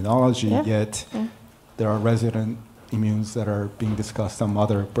interested in immunology, yet there are resident immunes that are being discussed, some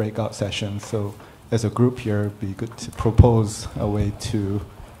other breakout sessions. So as a group here, it would be good to propose a way to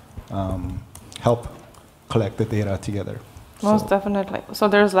help collect the data together. Most definitely. So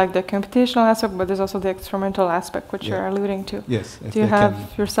there's like the computational aspect, but there's also the experimental aspect, which you're alluding to. Yes. Do you have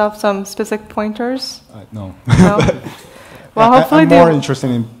yourself some specific pointers? No. No? Well, hopefully I'm more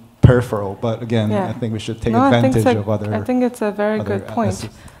interested in peripheral, but again, I think we should take advantage of other. I think it's a very good point.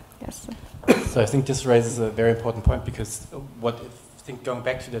 Yes. So I think this raises a very important point, because I think going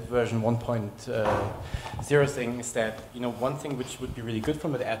back to that version 1.0 thing is that, you know, one thing which would be really good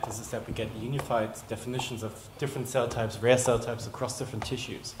from the atlas is that we get unified definitions of different cell types, rare cell types across different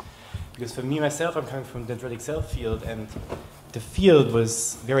tissues. Because for me, myself, I'm coming from the dendritic cell field, and the field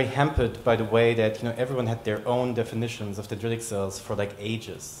was very hampered by the way that, you know, everyone had their own definitions of dendritic cells for like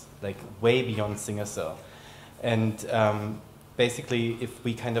ages, like way beyond single cell. And basically, if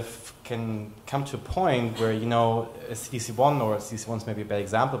we kind of can come to a point where, you know, a CDC1, or CDC1 is maybe a bad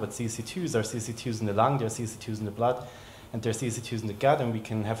example, but CDC2s are CDC2s in the lung, there are CDC2s in the blood, and there are CDC2s in the gut, and we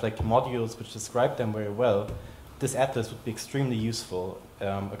can have like modules which describe them very well. This atlas would be extremely useful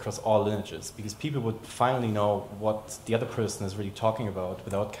across all lineages, because people would finally know what the other person is really talking about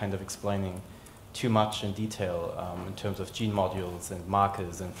without kind of explaining too much in detail in terms of gene modules and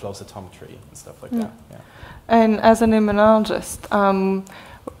markers and flow cytometry and stuff like that. Yeah. And as an immunologist, I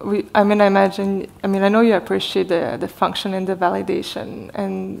know you appreciate the function and the validation,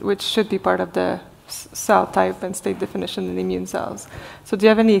 and which should be part of the cell type and state definition in immune cells. So do you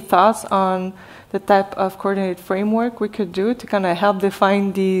have any thoughts on the type of coordinated framework we could do to kind of help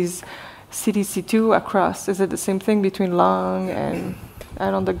define these CDC2 across? Is it the same thing between lung and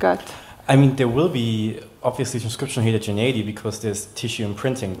on the gut? I mean, there will be obviously transcriptional heterogeneity because there's tissue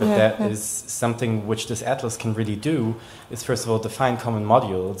imprinting, but that is something which this atlas can really do, is first of all define common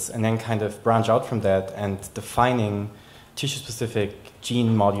modules and then kind of branch out from that and defining tissue-specific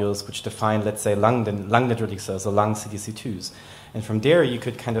gene modules which define, let's say, lung dendritic cells or lung CDC2s. And from there you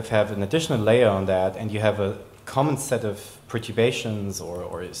could kind of have an additional layer on that, and you have a common set of perturbations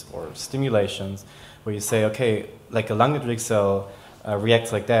or stimulations where you say, okay, like a lung dendritic cell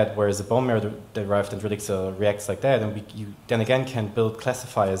reacts like that, whereas a bone marrow-derived dendritic cell reacts like that, and you then again can build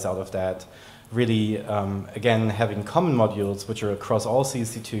classifiers out of that, really, again, having common modules which are across all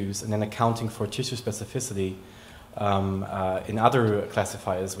CDC2s, and then accounting for tissue specificity in other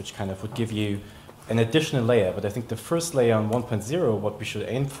classifiers, which kind of would give you an additional layer. But I think the first layer on 1.0, what we should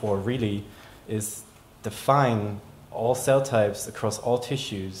aim for really is define all cell types across all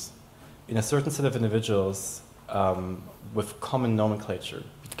tissues in a certain set of individuals with common nomenclature,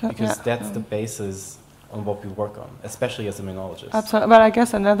 because that's the basis on what we work on, especially as immunologists. Absolutely, but I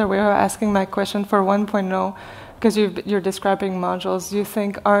guess another way of asking my question for 1.0, because you're describing modules, do you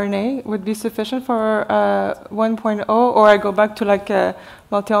think RNA would be sufficient for 1.0, or I go back to like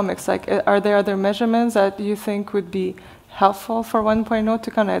multiomics, like are there other measurements that you think would be helpful for 1.0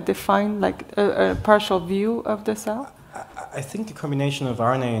 to kind of define like a partial view of the cell? I think a combination of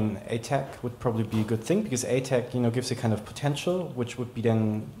RNA and ATAC would probably be a good thing, because ATAC, gives a kind of potential, which would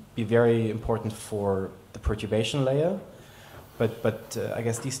be very important for the perturbation layer. But I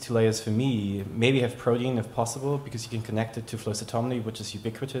guess these two layers for me maybe have protein if possible, because you can connect it to flow cytometry, which is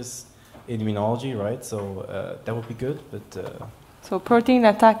ubiquitous in immunology, right? So that would be good. But so protein,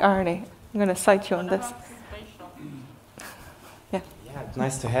 ATAC, RNA. I'm going to cite you on this. Yeah, it's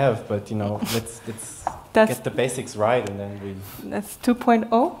nice to have, but let's get the basics right, and then we. That's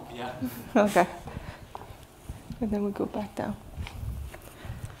 2.0. Yeah. Okay. And then we go back down.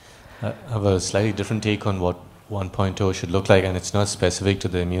 I have a slightly different take on what 1.0 should look like, and it's not specific to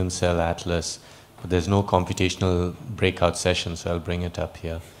the immune cell atlas, but there's no computational breakout session, so I'll bring it up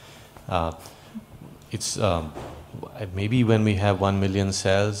here. It's maybe when we have 1 million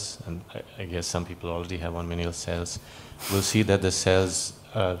cells, and I guess some people already have 1 million cells, we'll see that the cells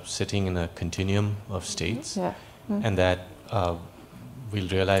are sitting in a continuum of states, and that we'll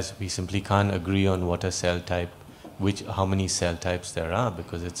realize we simply can't agree on what a cell type, how many cell types there are,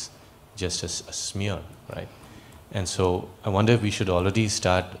 because it's just a smear, right? And so I wonder if we should already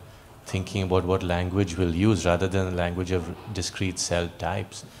start thinking about what language we'll use rather than a language of discrete cell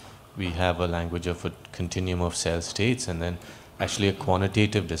types. We have a language of a continuum of cell states, and then actually a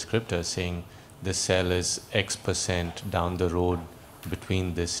quantitative descriptor saying this cell is X% down the road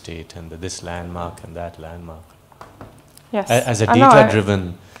between this state and this landmark and that landmark. Yes. As a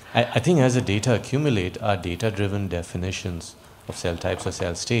data-driven, I think as the data accumulate, our data-driven definitions of cell types or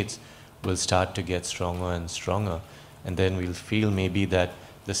cell states will start to get stronger and stronger. And then we'll feel maybe that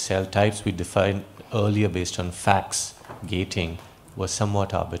the cell types we defined earlier based on facts, gating, was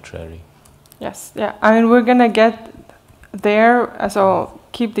somewhat arbitrary. Yes, yeah. I mean, we're going to get there, so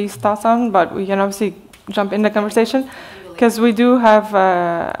keep these thoughts on, but we can obviously jump in the conversation, because we do have,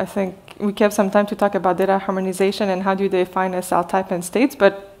 I think, we kept some time to talk about data harmonization and how do you define a cell type and states,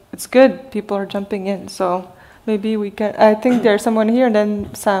 but it's good, people are jumping in, so maybe we can, I think there's someone here, and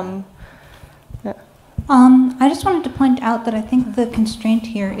then Sam. Yeah. I just wanted to point out that I think the constraint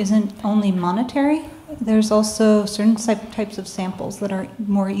here isn't only monetary. There's also certain types of samples that are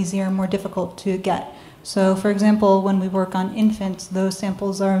more easier, more difficult to get. So, for example, when we work on infants, those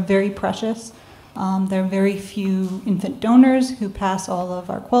samples are very precious. There are very few infant donors who pass all of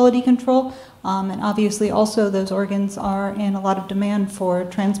our quality control. And obviously also those organs are in a lot of demand for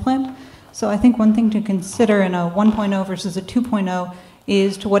transplant. So I think one thing to consider in a 1.0 versus a 2.0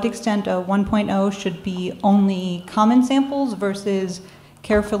 is to what extent a 1.0 should be only common samples versus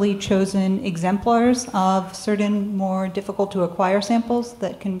carefully chosen exemplars of certain more difficult to acquire samples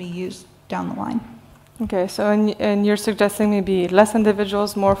that can be used down the line. Okay, so and you're suggesting maybe less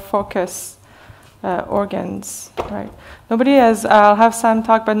individuals, more focused organs, right? Nobody has, I'll have Sam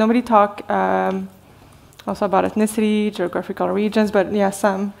talk, but nobody talk also about ethnicity, geographical regions, but yeah,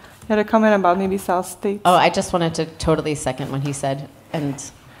 Sam, you had a comment about maybe cell states. Oh, I just wanted to totally second what he said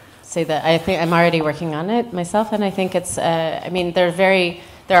and say that I think I'm already working on it myself, and I think it's, I mean, there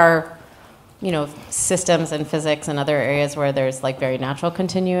are, you know, systems and physics and other areas where there's like very natural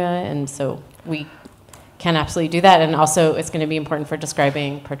continua, and so we can absolutely do that, and also it's going to be important for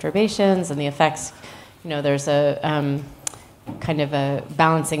describing perturbations and the effects. You know, there's a kind of a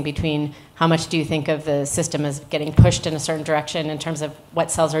balancing between how much do you think of the system as getting pushed in a certain direction in terms of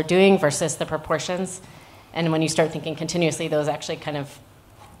what cells are doing versus the proportions, and when you start thinking continuously, those actually kind of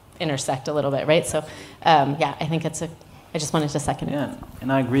intersect a little bit, right? So, yeah, I think it's I just wanted to second it. Yeah,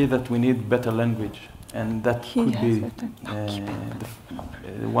 and I agree that we need better language, and that could be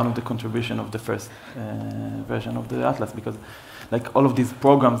one of the contribution of the first version of the atlas, because like all of these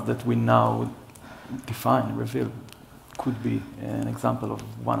programs that we now define, reveal, could be an example of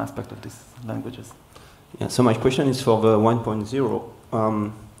one aspect of these languages. Yeah, so my question is for the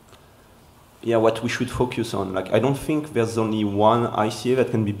 1.0. Yeah, what we should focus on. Like, I don't think there's only one HCA that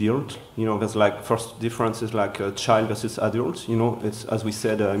can be built. You know, there's like first differences like child versus adults. You know, it's, as we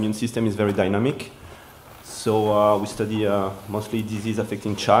said, immune system is very dynamic. So we study mostly disease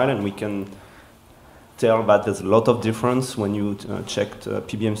affecting child, and we can tell that there's a lot of difference when you checked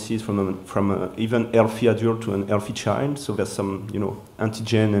PBMCs from even healthy adult to an healthy child. So there's some, you know,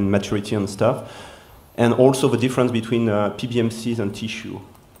 antigen and maturity and stuff. And also the difference between PBMCs and tissue.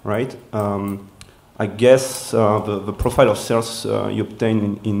 right? I guess the profile of cells you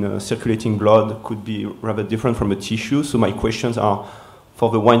obtain in circulating blood could be rather different from a tissue. So my questions are, for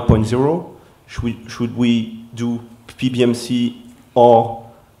the 1.0, should we do PBMC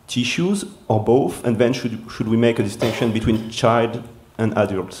or tissues or both? And then should we make a distinction between child and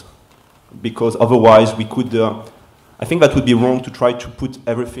adults? Because otherwise we could, I think that would be wrong to try to put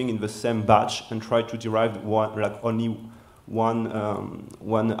everything in the same batch and try to derive only one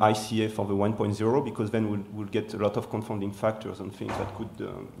ICA for the 1.0, because then we'll get a lot of confounding factors and things that could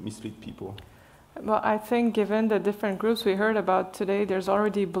mislead people. Well, I think given the different groups we heard about today, there's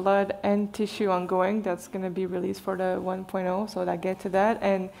already blood and tissue ongoing that's going to be released for the 1.0, so I get to that.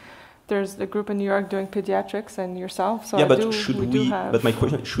 And there's the group in New York doing pediatrics and yourself. So yeah, but but my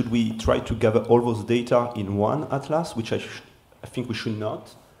question, should we try to gather all those data in one atlas, which I think we should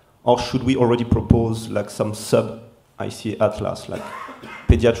not? Or should we already propose like some sub-ICA atlas, like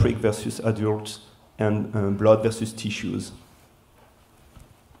pediatric versus adults and blood versus tissues?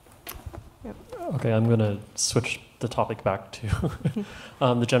 Okay, I'm going to switch the topic back to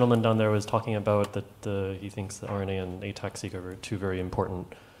the gentleman down there was talking about that he thinks the RNA and ATAC-seq are two very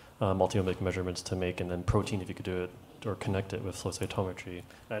important multi-omic measurements to make, and then protein, if you could do it or connect it with flow cytometry.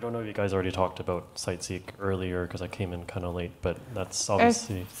 And I don't know if you guys already talked about site-seq earlier because I came in kind of late, but that's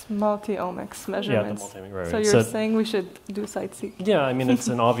obviously... It's multi-omics measurements. Yeah, the multi-omic, right. So you're saying we should do site-seq? Yeah, I mean, it's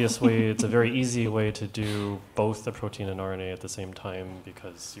an obvious way, it's a very easy way to do both the protein and RNA at the same time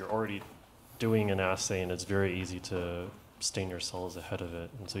because you're already doing an assay and it's very easy to stain your cells ahead of it,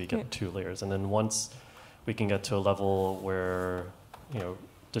 and so you get two layers. And then once we can get to a level where, you know,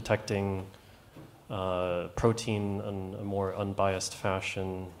 detecting protein in a more unbiased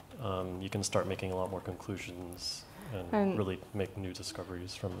fashion, you can start making a lot more conclusions and really make new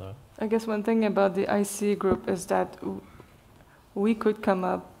discoveries from that. I guess one thing about the IC group is that we could come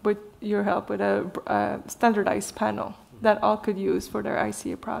up with your help with a standardized panel that all could use for their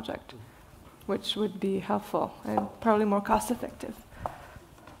ICA project, which would be helpful and probably more cost effective.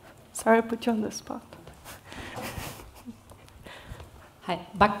 Sorry I put you on the spot. Hi.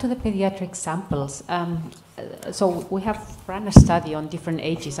 Back to the pediatric samples. So we have run a study on different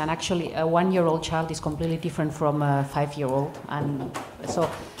ages, and actually a 1-year-old child is completely different from a 5-year-old, and so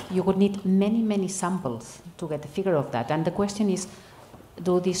you would need many, many samples to get the figure of that. And the question is,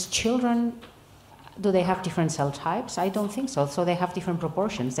 do these children, do they have different cell types? I don't think so. So they have different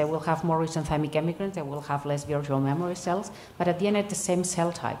proportions. They will have more mesenchymic emigrants, they will have less virtual memory cells, but at the end, it's the same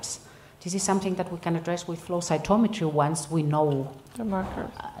cell types. This is something that we can address with flow cytometry once we know the markers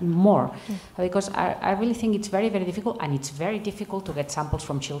more. Because I really think it's very, very difficult, and it's very difficult to get samples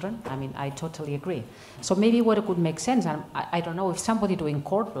from children. I mean, I totally agree. So maybe what could make sense, and I don't know if somebody doing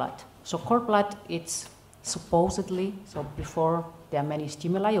cord blood. So cord blood, it's supposedly, so before there are many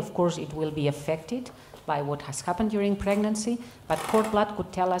stimuli, of course it will be affected by what has happened during pregnancy, but cord blood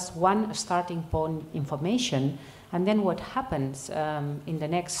could tell us one starting point information, and then what happens in the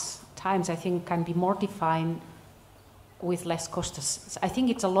next times, I think, can be more defined with less cost. I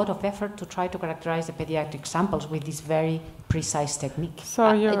think it's a lot of effort to try to characterize the pediatric samples with this very precise technique. So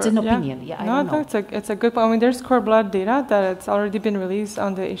it's an opinion. Yeah, I don't know. It's a good point. I mean, there's cord blood data that it's already been released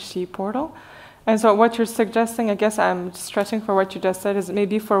on the HCA portal. And so what you're suggesting, I guess I'm stretching for what you just said, is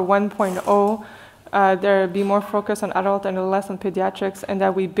maybe for 1.0, there be more focus on adult and less on pediatrics, and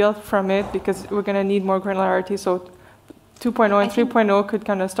that we build from it because we're going to need more granularity. So 2.0 and 3.0 could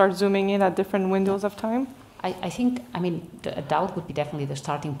kind of start zooming in at different windows of time? I think, I mean, the adult would be definitely the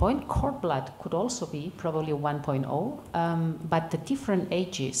starting point. Cord blood could also be probably 1.0, but the different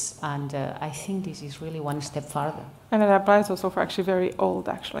ages, and I think this is really one step farther. And it applies also for actually very old,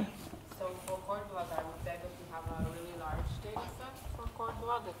 actually. So for cord blood, I would say that we have a really large data set for cord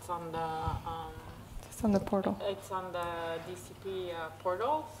blood. It's on the... It's on the portal. It's on the DCP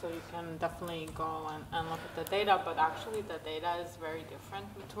portal, so you can definitely go and look at the data, but actually the data is very different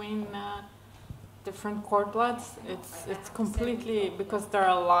between different cord bloods. It's completely, because there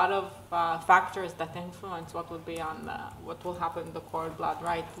are a lot of factors that influence what would be on what will happen in the cord blood,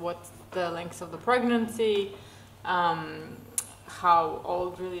 right? What's the length of the pregnancy, how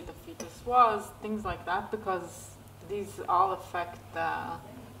old really the fetus was, things like that, because these all affect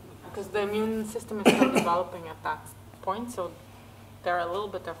because the immune system is still developing at that point, so they're a little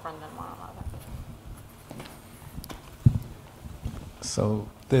bit different than one another. So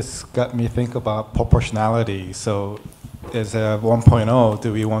this got me think about proportionality. So as a 1.0,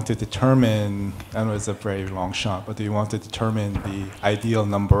 do we want to determine, I know it's a very long shot, but do you want to determine the ideal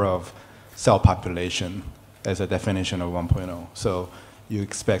number of cell population as a definition of 1.0? So you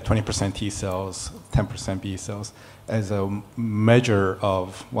expect 20% T cells, 10% B cells, as a measure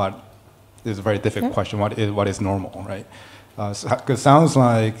of what is a very difficult question. What is normal, right? Because it sounds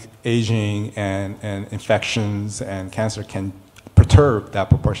like aging and infections and cancer can perturb that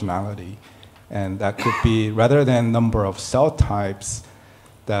proportionality, and that could be rather than number of cell types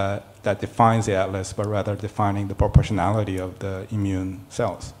that defines the atlas, but rather defining the proportionality of the immune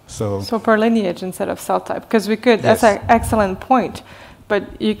cells. So per lineage instead of cell type, because we could. Yes. That's an excellent point, but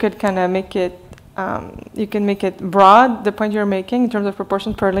you could kind of make it. You can make it broad, the point you're making in terms of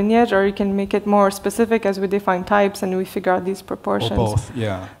proportion per lineage, or you can make it more specific as we define types and we figure out these proportions. Or both,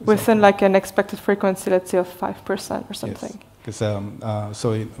 yeah. Within like an expected frequency, let's say of 5% or something. Yes. Because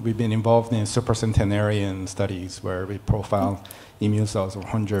we've been involved in supercentenarian studies where we profile immune cells of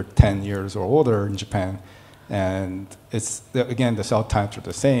 110 years or older in Japan, and it's again the cell types are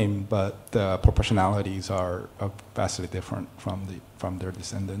the same, but the proportionalities are vastly different from their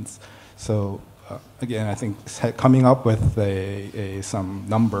descendants. So again, I think coming up with some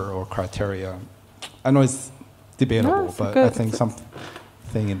number or criteria, I know it's debatable, but I think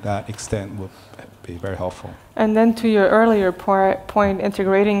something in that extent would be very helpful. And then to your earlier point,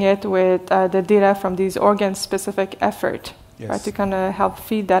 integrating it with the data from these organ-specific effort, yes. Right, to kind of help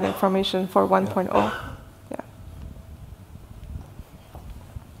feed that information for 1.0. Yeah.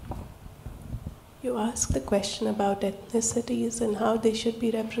 You asked the question about ethnicities and how they should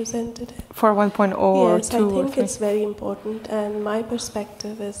be represented. For 1.0 or 2 Yes, I think it's very important, and my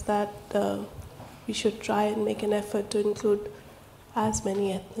perspective is that we should try and make an effort to include as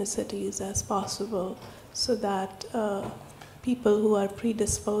many ethnicities as possible so that people who are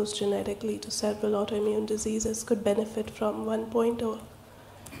predisposed genetically to several autoimmune diseases could benefit from 1.0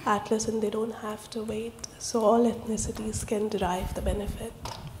 atlas and they don't have to wait. So all ethnicities can derive the benefit.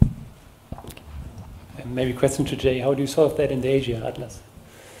 And maybe a question to Jay, how do you solve that in the Asia atlas?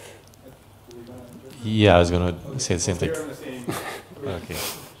 Yeah, I was going to say the same thing. Okay.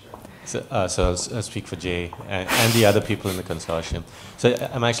 So I'll speak for Jay and the other people in the consortium. So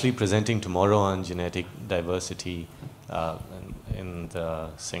I'm actually presenting tomorrow on genetic diversity in the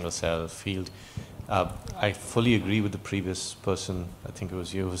single-cell field. I fully agree with the previous person, I think it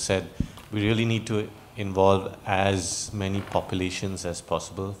was you, who said we really need to involve as many populations as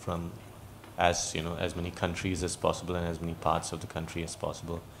possible from as many countries as possible and as many parts of the country as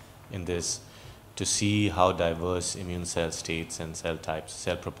possible in this, to see how diverse immune cell states and cell types,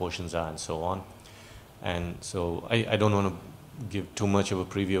 cell proportions are, and so on. And so I don't want to give too much of a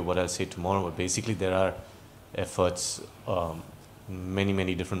preview of what I'll say tomorrow, but basically there are efforts in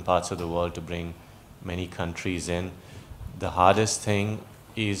many different parts of the world to bring many countries in. The hardest thing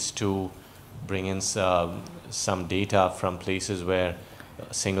is to bring in some data from places where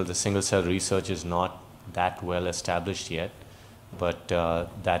the single cell research is not that well established yet. But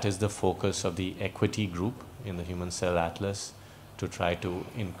that is the focus of the equity group in the Human Cell Atlas, to try to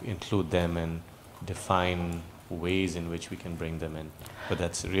include them and define ways in which we can bring them in. But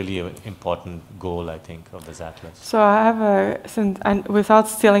that's really an important goal, I think, of this atlas. So I have and without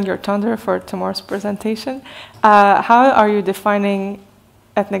stealing your thunder for tomorrow's presentation, how are you defining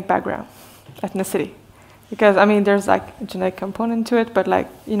ethnic background, ethnicity? Because I mean, there's like a genetic component to it, but like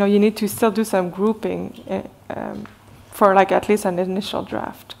you need to still do some grouping. For like at least an initial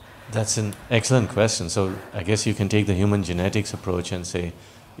draft? That's an excellent question. So I guess you can take the human genetics approach and say,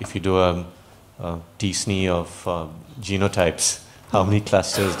 if you do a t-SNE of genotypes, how many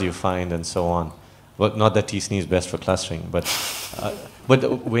clusters do you find, and so on. Well, not that t-SNE is best for clustering, but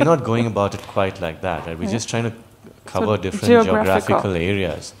we're not going about it quite like that. Right? We're just trying to cover different geographical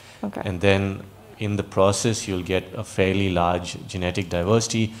areas. Okay. And then in the process, you'll get a fairly large genetic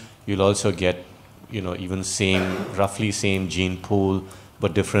diversity. You'll also get even roughly same gene pool,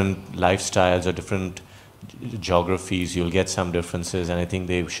 but different lifestyles or different geographies, you'll get some differences, and I think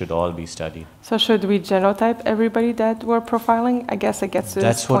they should all be studied. So should we genotype everybody that we're profiling? I guess it gets to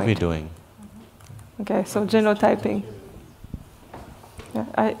That's this what point. we're doing. Okay, so genotyping.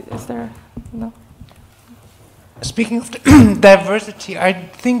 Yeah, is there, no? Speaking of diversity, I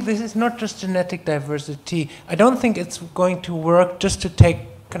think this is not just genetic diversity. I don't think it's going to work just to take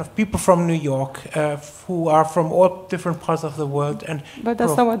kind of people from New York who are from all different parts of the world. But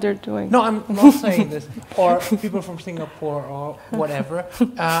that's not what they're doing. No, I'm not saying this. Or people from Singapore or whatever.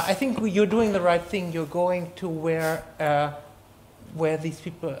 I think you're doing the right thing. You're going to where these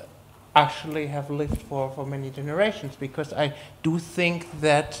people actually have lived for many generations, because I do think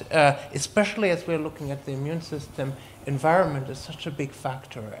that, especially as we're looking at the immune system, environment is such a big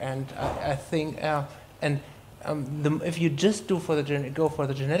factor. And I think, if you just go for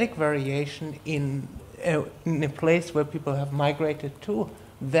the genetic variation in in a place where people have migrated to,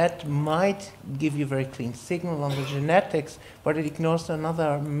 that might give you a very clean signal on the genetics, but it ignores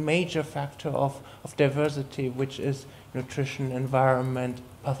another major factor of diversity, which is nutrition, environment,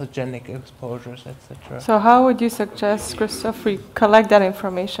 pathogenic exposures, etc. So how would you suggest, Christoph, we collect that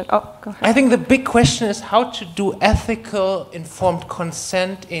information? Oh, go ahead. I think the big question is how to do ethical informed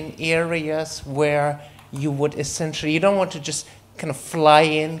consent in areas where you would essentially, you don't want to just kind of fly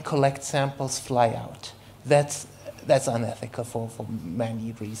in, collect samples, fly out. That's unethical for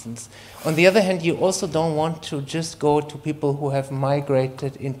many reasons. On the other hand, you also don't want to just go to people who have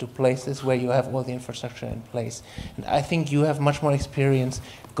migrated into places where you have all the infrastructure in place. And I think you have much more experience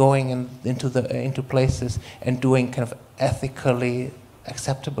going into places and doing kind of ethically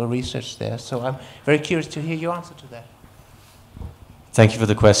acceptable research there. So I'm very curious to hear your answer to that. Thank you for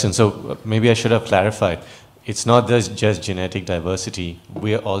the question. So maybe I should have clarified. It's not just genetic diversity.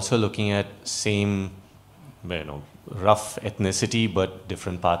 We are also looking at same, rough ethnicity, but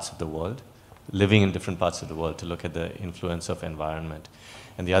different parts of the world, living in different parts of the world to look at the influence of environment.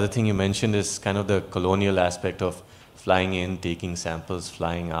 And the other thing you mentioned is kind of the colonial aspect of flying in, taking samples,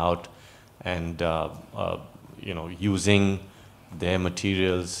 flying out, and using their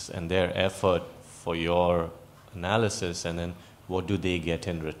materials and their effort for your analysis, and then what do they get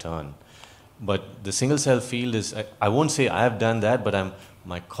in return? But the single cell field is, I won't say I have done that, but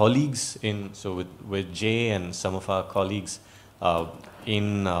my colleagues with Jay and some of our colleagues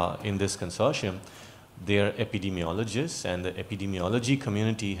in this consortium, they're epidemiologists, and the epidemiology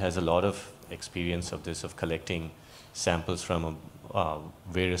community has a lot of experience of this, of collecting samples from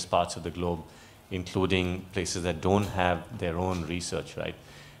various parts of the globe, including places that don't have their own research, right?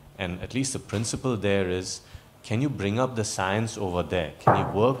 And at least the principle there is, can you bring up the science over there? Can you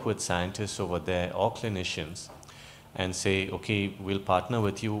work with scientists over there or clinicians and say, okay, we'll partner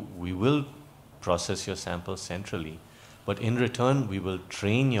with you, we will process your samples centrally, but in return, we will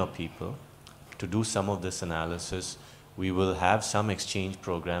train your people to do some of this analysis. We will have some exchange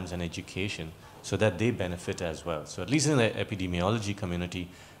programs and education so that they benefit as well. So at least in the epidemiology community,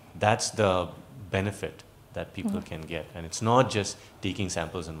 that's the benefit that people can get. And it's not just taking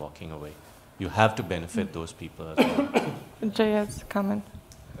samples and walking away. You have to benefit those people as well. Jay has a comment.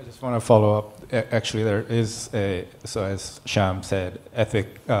 I just want to follow up. Actually, there is so as Sham said,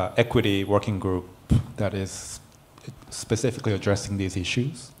 equity working group that is specifically addressing these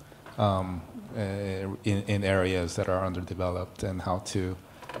issues in areas that are underdeveloped and how to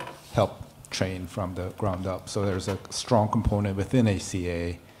help train from the ground up. So there's a strong component within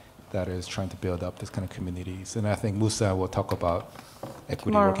HCA that is trying to build up this kind of communities. And I think Musa will talk about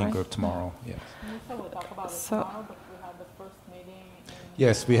equity working group tomorrow. Yes. Musa will talk about it tomorrow, but we had the first meeting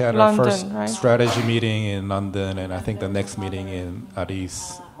yes, we had London, our first strategy meeting in London, and I think the next meeting in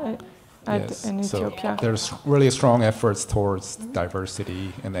Addis. In Ethiopia. So there's really strong efforts towards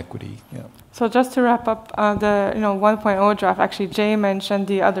diversity and equity. Yeah. So just to wrap up the 1.0 draft, actually Jay mentioned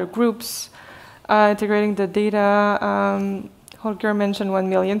the other groups integrating the data. Holger mentioned 1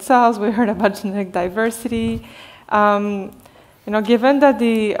 million cells. We heard about genetic diversity. Given that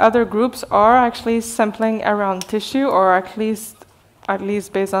the other groups are actually sampling around tissue, or at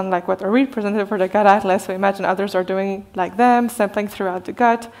least based on like what are represented for the gut atlas, we imagine others are doing like them, sampling throughout the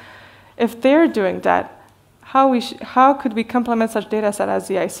gut. If they're doing that, how could we complement such data set as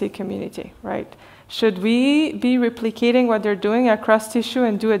the IC community, right? Should we be replicating what they're doing across tissue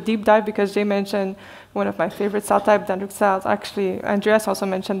and do a deep dive? Because Jay mentioned one of my favorite cell type, dendritic cells. Actually, Andreas also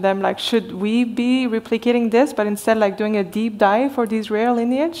mentioned them. Like, should we be replicating this, but instead like doing a deep dive for these rare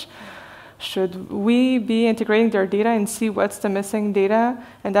lineage? Should we be integrating their data and see what's the missing data?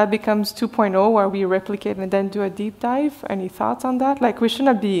 And that becomes 2.0, where we replicate and then do a deep dive. Any thoughts on that? Like, we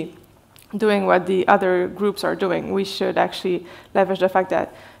shouldn't be doing what the other groups are doing. We should actually leverage the fact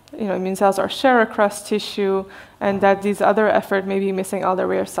that immune cells are shared across tissue, and that these other efforts may be missing all the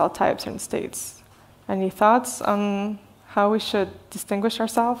rare cell types and states. Any thoughts on how we should distinguish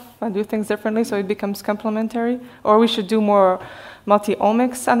ourselves and do things differently so it becomes complementary? Or we should do more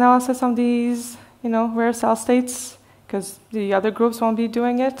multi-omics analysis on these, rare cell states, because the other groups won't be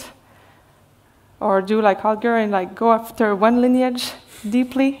doing it? Or do like Holger and like go after one lineage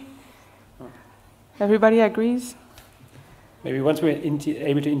deeply? Everybody agrees? Maybe once we're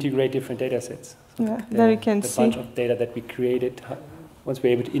able to integrate different data sets, then we can see the bunch of data that we created, once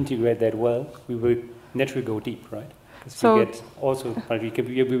we're able to integrate that well, we will naturally go deep, right? So we get also, we'll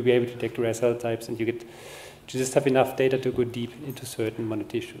be able to detect rare cell types, and you just have enough data to go deep into certain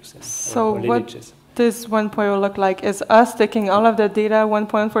monotissues or lineages. What does 1.0 look like? Is us taking all of the data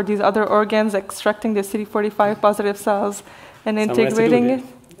 1.0 for these other organs, extracting the CD45 positive cells, and integrating it?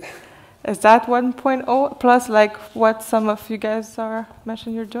 Is that 1.0 plus like what some of you guys are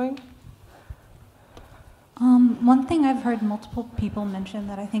mentioning you're doing? One thing I've heard multiple people mention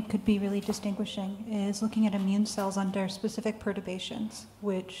that I think could be really distinguishing is looking at immune cells under specific perturbations,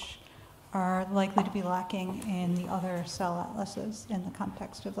 which are likely to be lacking in the other cell atlases in the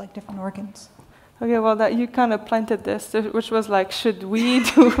context of like different organs. Okay, well, that you kind of planted this, which was like, should we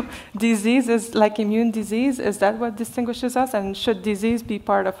do diseases like immune disease? Is that what distinguishes us? And should disease be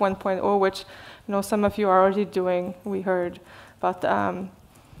part of 1.0, which some of you are already doing? We heard about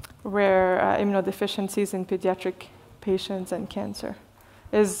rare immunodeficiencies in pediatric patients and cancer.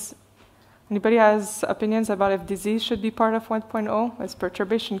 Anybody has opinions about if disease should be part of 1.0? Is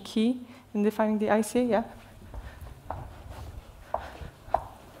perturbation key in defining the ICA? Yeah.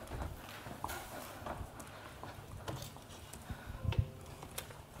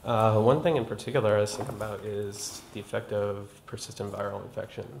 One thing in particular I was thinking about is the effect of persistent viral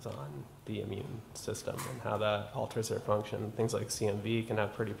infections on the immune system and how that alters their function. Things like CMV can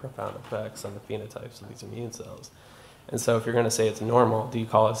have pretty profound effects on the phenotypes of these immune cells. And so if you're going to say it's normal, do you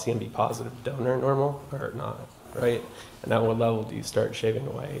call a CMV positive donor normal or not, right? And at what level do you start shaving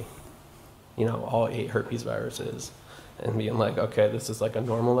away, all 8 herpes viruses and being like, okay, this is like a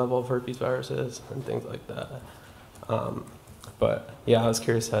normal level of herpes viruses and things like that. But yeah, I was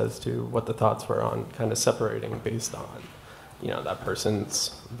curious as to what the thoughts were on kind of separating based on, that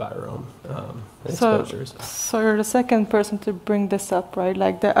person's virome exposures. So you're the second person to bring this up, right?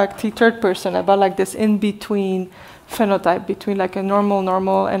 Like the third person about like this in-between phenotype between like a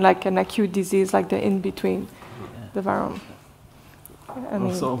normal and like an acute disease, like the in-between, the virome.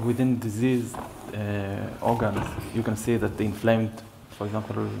 Also within disease organs, you can see that the inflamed, for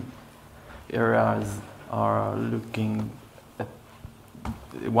example, areas are looking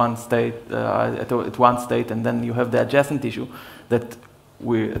one state at one state, and then you have the adjacent tissue that at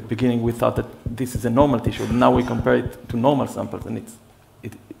the beginning we thought that this is a normal tissue. Now we compare it to normal samples, and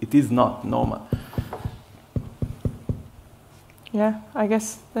it is not normal. Yeah, I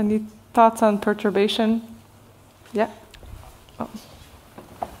guess. Any thoughts on perturbation? Yeah. Oh.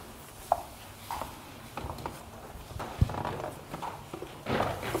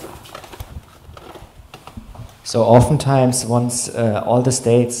 So oftentimes, once all the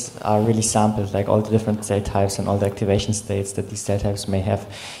states are really sampled, like all the different cell types and all the activation states that these cell types may have,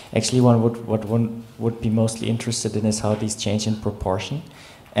 actually one would be mostly interested in is how these change in proportion.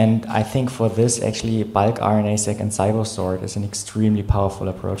 And I think for this, actually, bulk RNA-seq and cybosort is an extremely powerful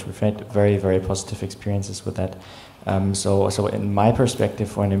approach. We've had very, very positive experiences with that. So in my perspective,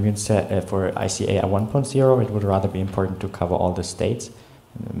 for an immune for ICA 1.0, it would rather be important to cover all the states,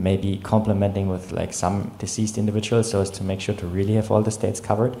 maybe complementing with like some deceased individuals so as to make sure to really have all the states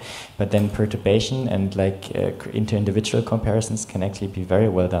covered. But then perturbation and like inter-individual comparisons can actually be very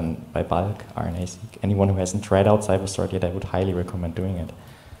well done by bulk RNA-seq. Anyone who hasn't tried out cybosort yet, I would highly recommend doing it.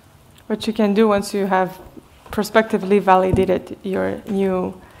 What you can do once you have prospectively validated your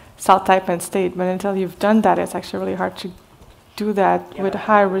new cell type and state, but until you've done that, it's actually really hard to do that with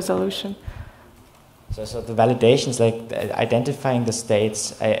high resolution. So the validations, like identifying the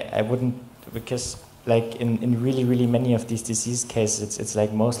states, I wouldn't, because like in really, really many of these disease cases, it's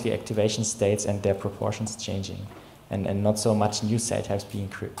like mostly activation states and their proportions changing, and not so much new cell types being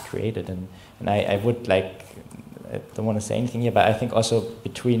created. And I would like, I don't want to say anything here, but I think also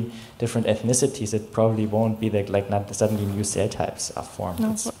between different ethnicities, it probably won't be that like not suddenly new cell types are formed.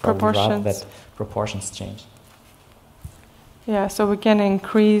 No, it's probably rather that proportions change. Yeah, so we can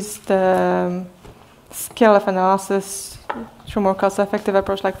increase the scale of analysis through more cost-effective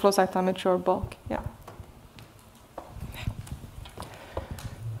approach like flow cytometry or bulk. Yeah.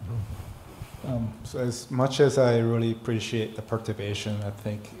 So as much as I really appreciate the perturbation, I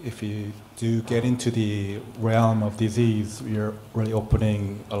think if you do get into the realm of disease, you're really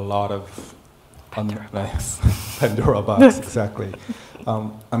opening a lot of Pandora box. Exactly.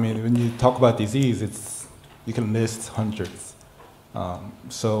 I mean, when you talk about disease, you can list hundreds.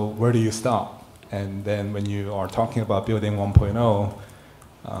 So where do you stop? And then when you are talking about building 1.0,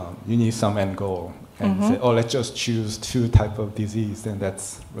 you need some end goal. And say, oh, let's just choose 2 types of disease, then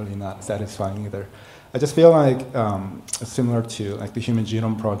that's really not satisfying either. I just feel like similar to like the Human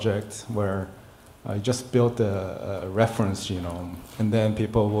Genome Project, where you just built a reference genome, and then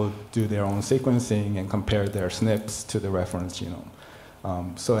people will do their own sequencing and compare their SNPs to the reference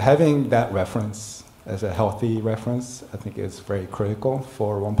genome. So having that reference as a healthy reference, I think is very critical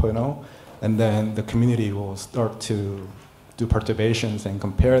for 1.0. And then the community will start to do perturbations and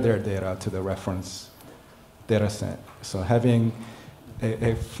compare their data to the reference data set. So having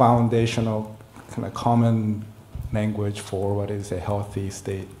a foundational kind of common language for what is a healthy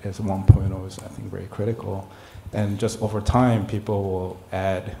state as 1.0 is, I think, very critical. And just over time, people will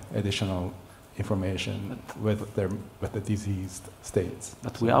add additional information with the diseased states.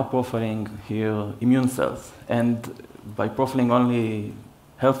 But we are profiling here immune cells, and by profiling only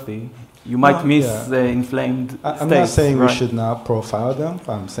healthy, you might miss the inflamed states. I'm not saying right? we should not profile them.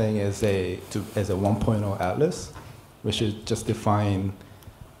 I'm saying as a 1.0 atlas, we should just define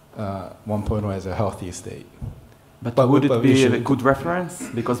 1.0 as a healthy state. But would it be a good reference?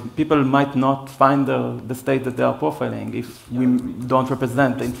 Because people might not find the state that they are profiling if we don't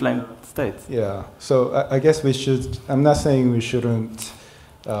represent the inflamed states. Yeah. So I guess we should. I'm not saying we shouldn't.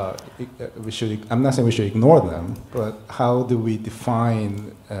 I'm not saying we should ignore them. But how do we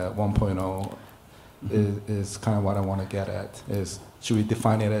define 1.0? Is kind of what I want to get at. Is should we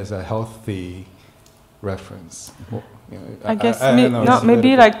define it as a healthy reference? Well, you know, I guess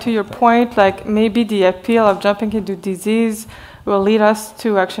maybe like to your point, like maybe the appeal of jumping into disease will lead us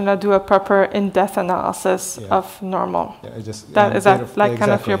to actually not do a proper in-depth analysis of normal. Yeah, is that like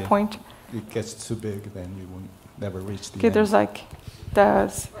kind of your point? It gets too big, then we won't never reach the Okay, end. there's like the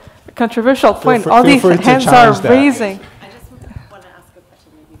controversial point. All these hands are raising. I just want to ask a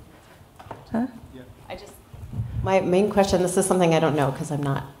question, maybe. Huh? Yeah. My main question, this is something I don't know because I'm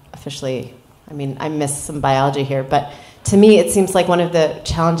not officially, I mean, I missed some biology here, but to me it seems like one of the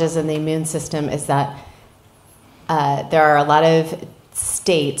challenges in the immune system is that there are a lot of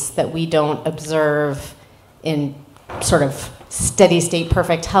states that we don't observe in sort of steady state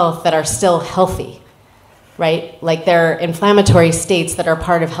perfect health that are still healthy, right? Like there are inflammatory states that are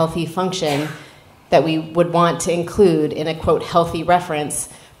part of healthy function that we would want to include in a quote healthy reference,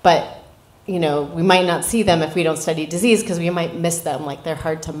 but you know, we might not see them if we don't study disease because we might miss them, like they're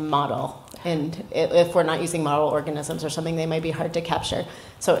hard to model. And if we're not using model organisms or something, they might be hard to capture.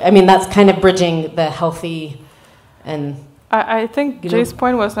 So, I mean, that's kind of bridging the healthy and... I think Jay's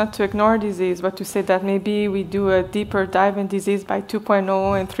point was not to ignore disease, but to say that maybe we do a deeper dive in disease by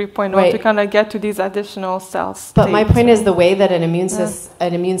 2.0 and 3.0 to kind of get to these additional cells. But my point is the way that an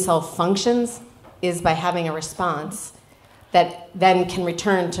immune cell functions is by having a response that then can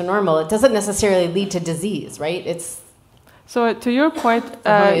return to normal. It doesn't necessarily lead to disease, right? It's so to your point,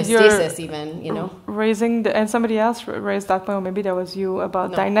 homeostasis even, you know, raising and somebody else raised that point, or maybe that was you,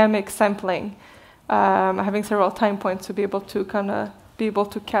 about dynamic sampling, having several time points to be able to kind of be able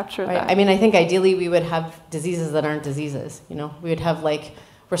to capture that. I mean, I think ideally we would have diseases that aren't diseases. You know, we would have like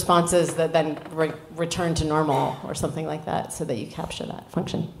responses that then return to normal or something like that, so that you capture that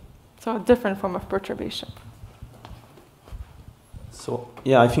function. So a different form of perturbation. So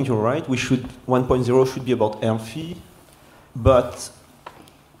yeah, I think you're right. 1.0 should be about healthy, but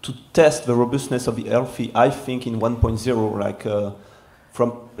to test the robustness of the healthy, I think in 1.0,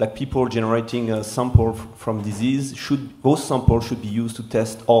 from people generating a sample from disease, those samples should be used to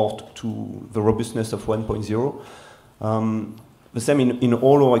test out to the robustness of 1.0. The same in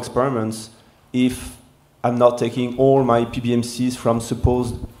all our experiments. If I'm not taking all my PBMCs from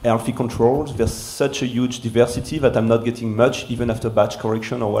supposed healthy controls, there's such a huge diversity that I'm not getting much, even after batch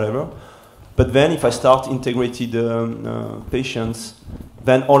correction or whatever. But then if I start integrated patients,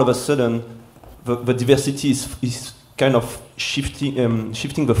 then all of a sudden the diversity is kind of shifting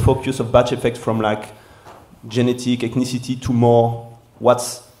the focus of batch effect from genetic ethnicity to more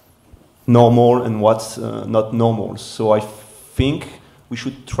what's normal and what's not normal. So I think we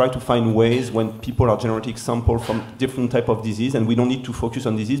should try to find ways when people are generating samples from different type of disease, and we don't need to focus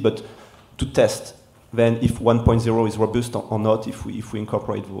on disease, but to test then if 1.0 is robust or not, if we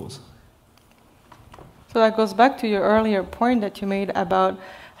incorporate those. So that goes back to your earlier point that you made about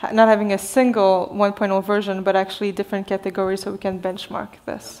not having a single 1.0 version, but actually different categories so we can benchmark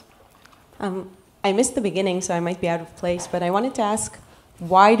this. I missed the beginning, so I might be out of place, but I wanted to ask,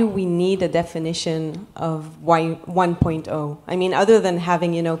 why do we need a definition of 1.0? I mean, other than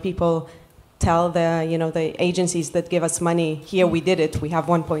having, people tell the agencies that give us money, here we did it, we have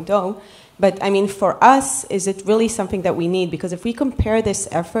 1.0. But I mean, for us, is it really something that we need? Because if we compare this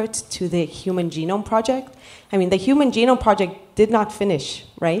effort to the Human Genome Project, I mean, the Human Genome Project did not finish,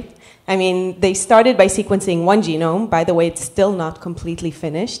 right? I mean, they started by sequencing one genome. By the way, it's still not completely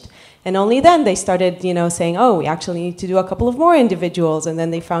finished. And only then they started, saying, oh, we actually need to do a couple of more individuals. And then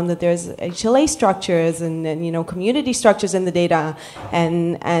they found that there's HLA structures and community structures in the data.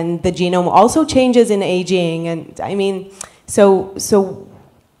 And the genome also changes in aging. And I mean, so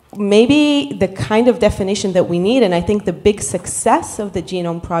maybe the kind of definition that we need, and I think the big success of the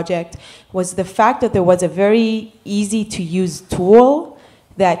Genome Project was the fact that there was a very easy to use tool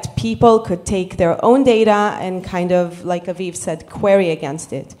that people could take their own data and kind of, like Aviv said, query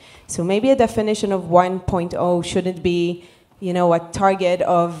against it. So maybe a definition of 1.0 shouldn't be, a target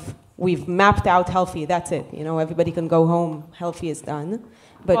of we've mapped out healthy, that's it. Everybody can go home, healthy is done.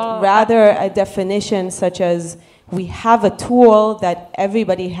 But rather a definition such as we have a tool that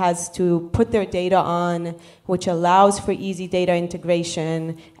everybody has to put their data on, which allows for easy data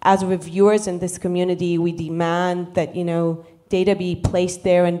integration. As reviewers in this community, we demand that, data be placed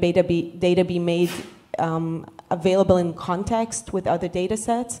there and data be made available in context with other data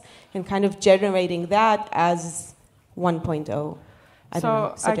sets, and kind of generating that as 1.0. I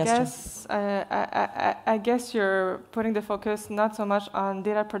guess you're putting the focus not so much on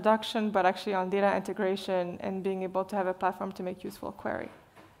data production, but actually on data integration and being able to have a platform to make useful query.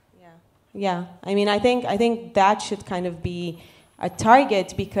 Yeah. I think that should kind of be a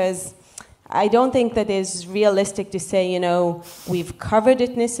target, because I don't think that it's realistic to say, we've covered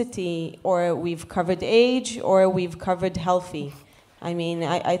ethnicity, or we've covered age, or we've covered healthy.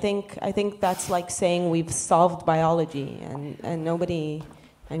 I think that's like saying we've solved biology, and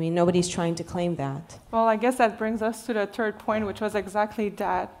nobody's trying to claim that. Well, I guess that brings us to the third point, which was exactly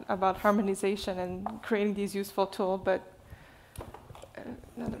that, about harmonization and creating these useful tools, but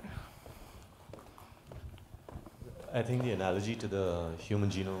I think the analogy to the Human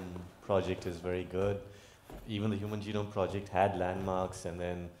Genome Project is very good. Even the Human Genome Project had landmarks, and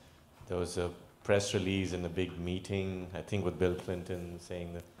then there was a press release and a big meeting, I think with Bill Clinton,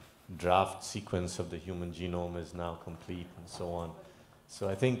 saying the draft sequence of the human genome is now complete, and so on. So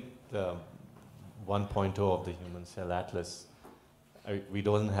I think the 1.0 of the Human Cell Atlas, we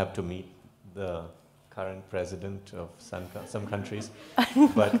don't have to meet the current president of some countries,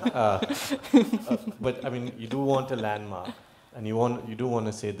 but you do want a landmark, and you do want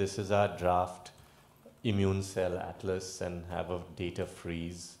to say this is our draft immune cell atlas, and have a data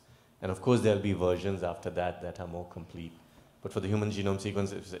freeze. And of course, there'll be versions after that are more complete. But for the human genome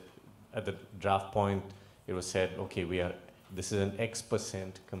sequence, at the draft point, it was said, okay, this is an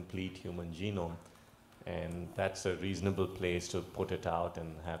X% complete human genome. And that's a reasonable place to put it out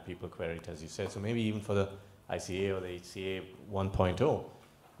and have people query it, as you said. So maybe even for the ICA or the HCA 1.0,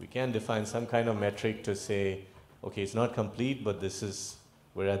 we can define some kind of metric to say, okay, it's not complete, but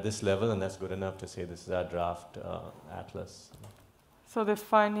we're at this level, and that's good enough to say this is our draft atlas. So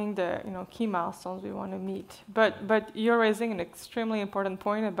defining the key milestones we want to meet. But you're raising an extremely important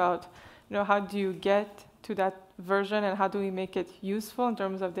point about how do you get to that version, and how do we make it useful in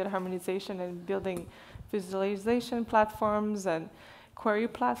terms of data harmonization and building visualization platforms and query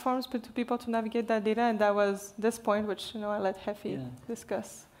platforms to people to navigate that data. And that was this point, which I let Effi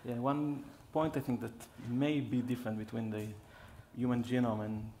discuss. Yeah, one point I think that may be different between the human genome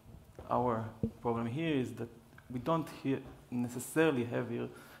and our problem here is that we don't necessarily have here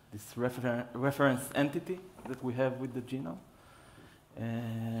this reference entity that we have with the genome,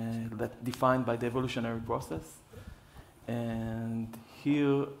 that's defined by the evolutionary process. And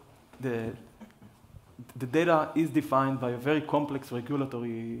here the data is defined by a very complex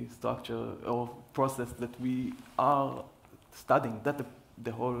regulatory structure or process that we are studying. That's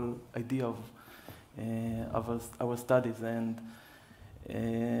the whole idea of our studies. And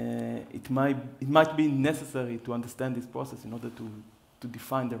it might be necessary to understand this process in order to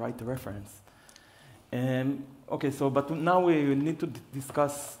define the right reference. But now we need to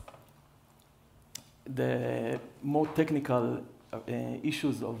discuss the more technical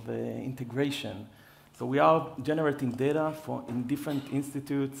issues of integration. So we are generating data in different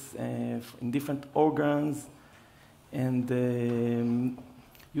institutes, in different organs, and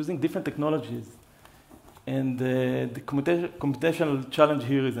using different technologies. And the computational challenge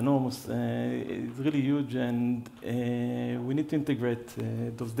here is enormous. It's really huge, and we need to integrate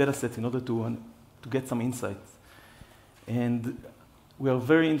those data sets in order to get some insights. And we are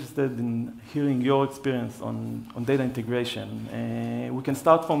very interested in hearing your experience on data integration. We can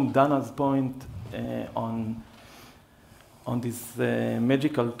start from Dana's point on this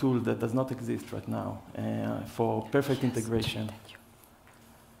magical tool that does not exist right now for perfect integration.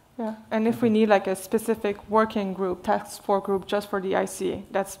 Yeah, and if we need like a specific working group, task force group just for the ICA,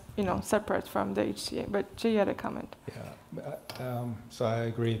 that's separate from the HCA. But Jay had a comment. Yeah, so I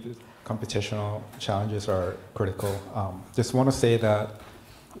agree that computational challenges are critical. Just want to say that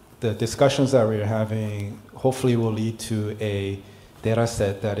the discussions that we're having hopefully will lead to a data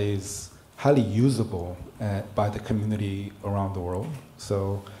set that is highly usable by the community around the world.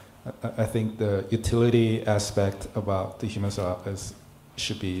 So I think the utility aspect about the Human Cell Atlas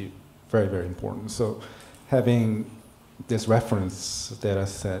should be very, very important. So having this reference data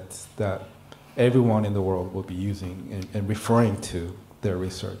set that everyone in the world will be using and referring to their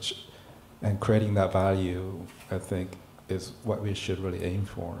research. And creating that value, I think, is what we should really aim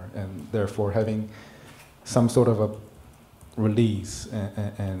for. And therefore, having some sort of a release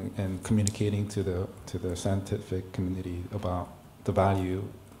and communicating to the scientific community about the value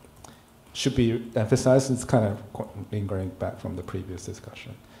should be emphasized. It's kind of lingering back from the previous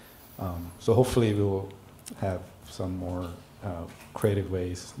discussion. So hopefully we will have some more creative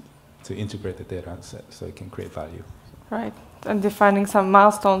ways to integrate the data set so it can create value. Right, and defining some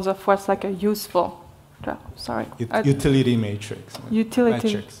milestones of what's like a useful, utility matrix. Utility.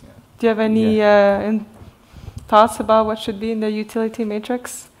 Matrix, yeah. Do you have any thoughts about what should be in the utility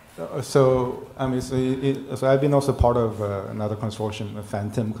matrix? So I've been also part of another consortium, a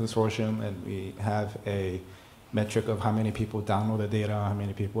Phantom consortium, and we have a metric of how many people download the data, how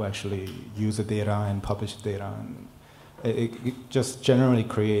many people actually use the data and publish the data. And it just generally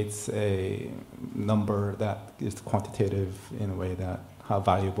creates a number that is quantitative in a way that how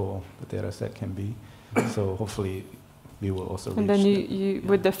valuable the data set can be. So hopefully we will also reach. And then you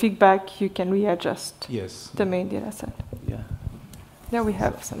with the feedback, you can readjust the main data set. Yeah. Yeah, we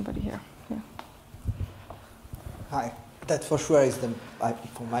have somebody here. Yeah. Hi. That for sure is, from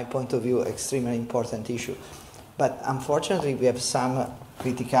my point of view, extremely important issue. But unfortunately, we have some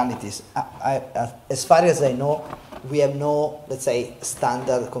criticalities. As far as I know, we have no, let's say,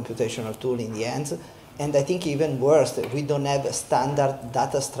 standard computational tool in the end. And I think even worse, we don't have a standard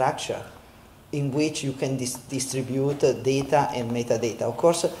data structure in which you can distribute data and metadata. Of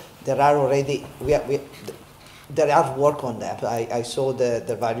course, there are already, there are work on that. I saw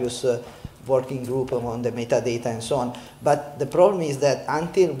the various working group on the metadata and so on. But the problem is that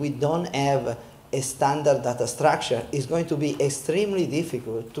until we don't have a standard data structure, it's going to be extremely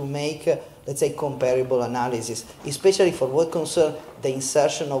difficult to make, let's say, comparable analysis, especially for what concerns the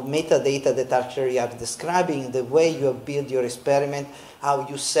insertion of metadata that actually are describing the way you have built your experiment, how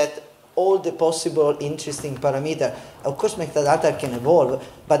you set all the possible interesting parameters. Of course, metadata can evolve,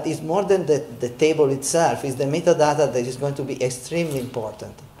 but it's more than the table itself. It's the metadata that is going to be extremely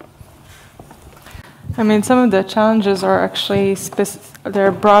important. I mean, some of the challenges are actually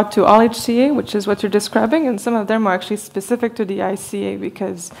they're brought to all HCA, which is what you're describing, and some of them are actually specific to the ICA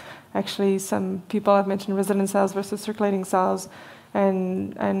because actually some people have mentioned resident cells versus circulating cells,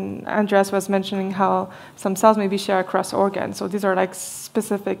 and Andreas was mentioning how some cells may be shared across organs. So these are like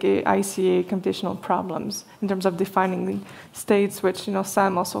specific ICA computational problems in terms of defining the states, which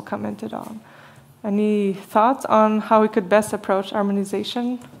Sam also commented on. Any thoughts on how we could best approach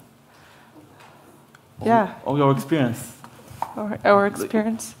harmonization? Yeah. Or your experience. Our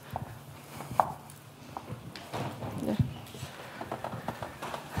experience. Yeah.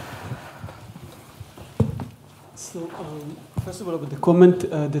 So, first of all, about the comment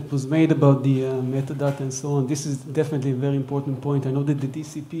that was made about the metadata and so on, this is definitely a very important point. I know that the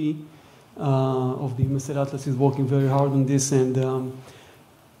DCP of the Human Cell Atlas is working very hard on this, and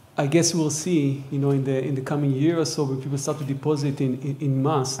I guess we'll see, in the coming year or so, when people start to deposit in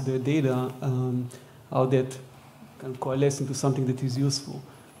mass the data, how that can coalesce into something that is useful.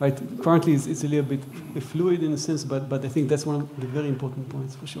 Right? Currently, it's a little bit fluid in a sense, but I think that's one of the very important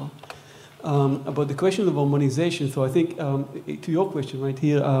points for sure. About the question of harmonization, so I think to your question right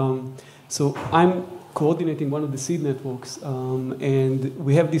here, so I'm coordinating one of the seed networks, and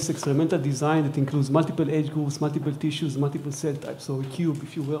we have this experimental design that includes multiple age groups, multiple tissues, multiple cell types, so a cube,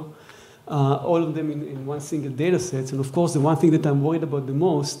 if you will, all of them in one single data set. And of course, the one thing that I'm worried about the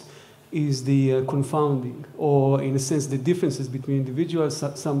most is the confounding, or in a sense, the differences between individuals,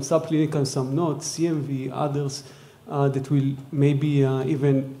 some subclinical, some not, CMV, others that will maybe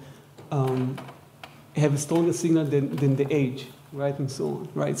even have a stronger signal than the age, right, and so on,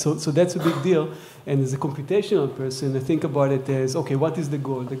 right? So that's a big deal. And as a computational person, I think about it as, okay, what is the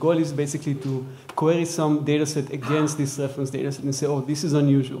goal? The goal is basically to query some data set against this reference data set and say, oh, this is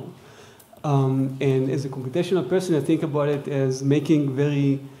unusual. And as a computational person, I think about it as making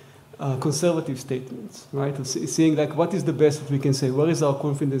very conservative statements, right? Seeing like, what is the best that we can say? Where is our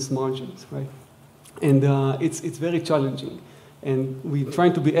confidence margins, right? And it's very challenging. And we're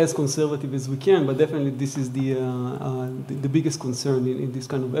trying to be as conservative as we can, but definitely this is the biggest concern in this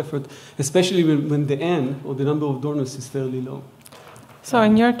kind of effort, especially when the N, or the number of donors, is fairly low. So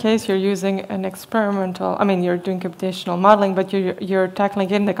in your case, you're using an experimental, I mean, you're doing computational modeling, but you're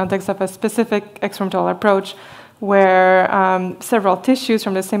tackling it in the context of a specific experimental approach where several tissues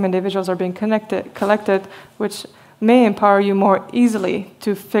from the same individuals are being collected, which may empower you more easily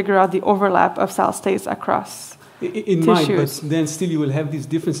to figure out the overlap of cell states across It tissues. might, but then still you will have these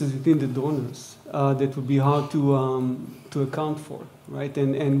differences between the donors. that would be hard to account for, right?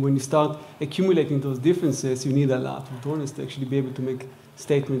 And when you start accumulating those differences, you need a lot of donors to actually be able to make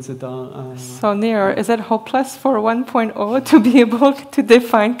statements that are... So, Nir, is it hopeless for 1.0 to be able to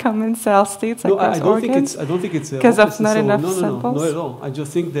define common cell states across organs? I don't think it's because of not enough samples? No, not at all. I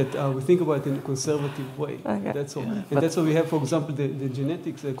just think that we think about it in a conservative way. Okay. That's all. Yeah. And that's why we have, for example, the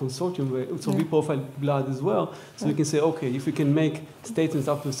genetics consortium, where, so we profile blood as well. So we can say, okay, if we can make statements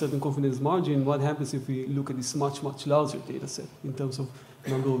up to a certain confidence margin, what happens if we look at this much, much larger data set in terms of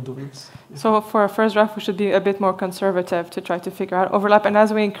number of donors? Yeah. So for a first draft, we should be a bit more conservative to try to figure out overlap. And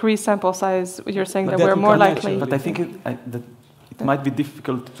as we increase sample size, you're saying that we're more likely. But I think that it might be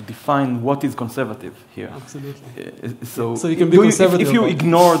difficult to define what is conservative here. Absolutely. So you can be conservative. If you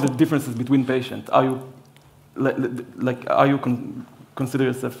ignore the differences between patients, are you consider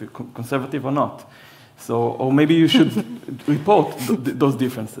yourself conservative or not? So, or maybe you should report those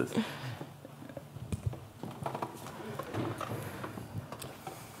differences.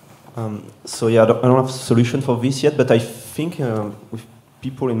 So yeah, I don't have a solution for this yet, but I think with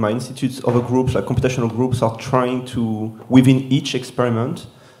people in my institutes, other groups, like computational groups, are trying to, within each experiment,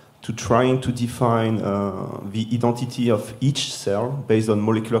 to trying to define the identity of each cell based on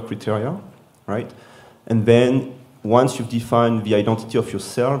molecular criteria, right? And then once you've defined the identity of your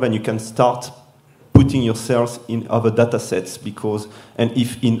cell, then you can start putting your cells in other data sets, because, and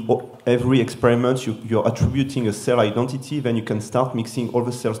if in every experiment you're attributing a cell identity, then you can start mixing all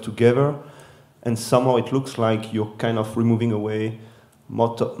the cells together, and somehow it looks like you're kind of removing away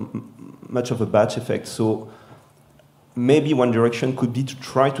much of a batch effect. So maybe one direction could be to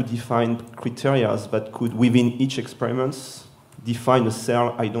try to define criteria that could, within each experiment, define a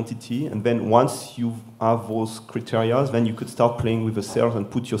cell identity, and then once you have those criteria, then you could start playing with the cells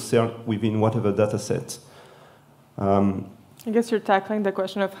and put your cell within whatever data set. I guess you're tackling the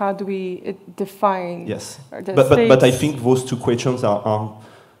question of how do we define. Yes, but I think those two questions are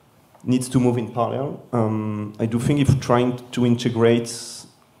needs to move in parallel. I do think if trying to integrate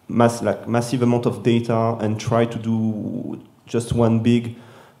massive amount of data and try to do just one big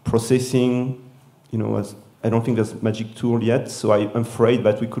processing, I don't think there's a magic tool yet, so I'm afraid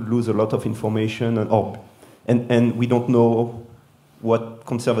that we could lose a lot of information, and we don't know what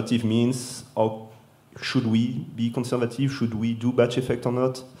conservative means, or should we be conservative, should we do batch effect or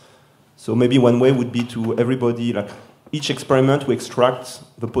not? So maybe one way would be to everybody, like each experiment, we extract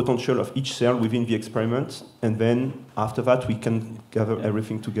the potential of each cell within the experiment, and then after that we can gather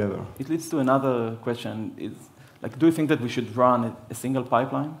everything together. It leads to another question, do you think that we should run a single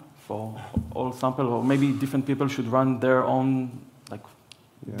pipeline for all samples, or maybe different people should run their own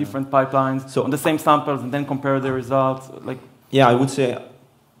different pipelines on the same samples and then compare the results? Yeah, I would say,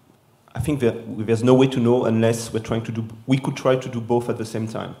 I think that there's no way to know unless we're trying to do, we could try to do both at the same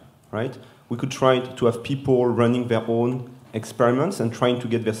time, right? We could try to have people running their own experiments and trying to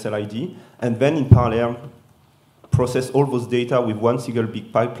get their cell ID, and then in parallel process all those data with one single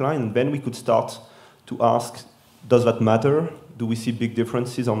big pipeline, and then we could start to ask, does that matter? Do we see big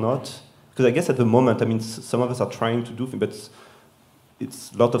differences or not? Because I guess at the moment, some of us are trying to do things, but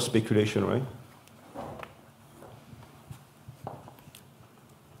it's a lot of speculation, right?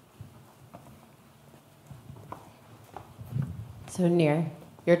 So Nir,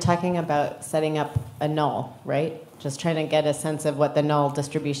 you're talking about setting up a null, right? Just trying to get a sense of what the null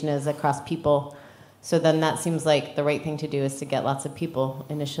distribution is across people. So then that seems like the right thing to do is to get lots of people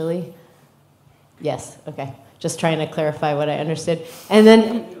initially. Yes, okay. Just trying to clarify what I understood.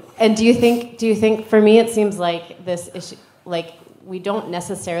 And do you think, for me, it seems like this issue, we don't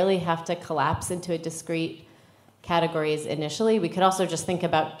necessarily have to collapse into a discrete categories initially. We could also just think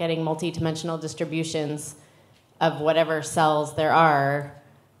about getting multi-dimensional distributions of whatever cells there are,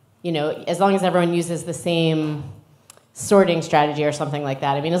 as long as everyone uses the same sorting strategy or something like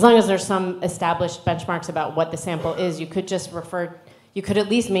that. As long as there's some established benchmarks about what the sample is, you could just you could at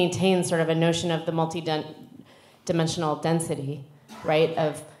least maintain sort of a notion of the multi-dimensional density, right?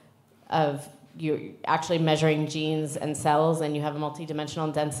 Of you're actually measuring genes and cells, and you have a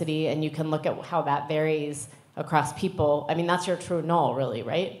multi-dimensional density, and you can look at how that varies across people. That's your true null, really,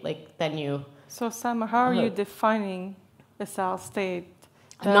 right? Then you... So Sam, how are you defining a cell state?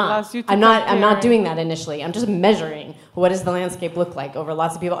 I'm not doing that initially. I'm just measuring what does the landscape look like over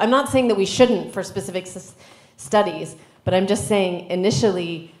lots of people. I'm not saying that we shouldn't for specific studies, but I'm just saying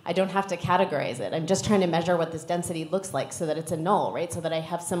initially I don't have to categorize it. I'm just trying to measure what this density looks like so that it's a null, right? So that I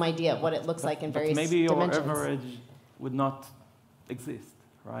have some idea of what it looks like in various dimensions. Maybe your average would not exist,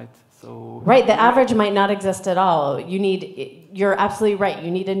 right? So right, the average might not exist at all. You're absolutely right. You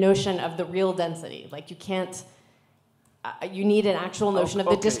need a notion of the real density. You can't you need an actual notion of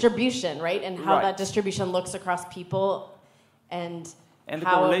the distribution, right? And how that distribution looks across people and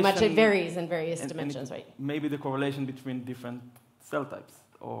how much it varies in various dimensions, right? Maybe the correlation between different cell types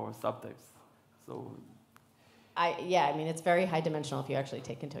or subtypes. So, I mean, it's very high dimensional if you actually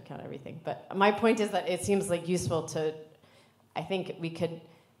take into account everything. But my point is that it seems like useful to, I think we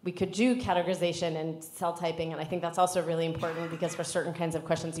could do categorization and cell typing, and I think that's also really important because for certain kinds of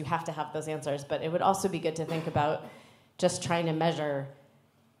questions you have to have those answers. But it would also be good to think about just trying to measure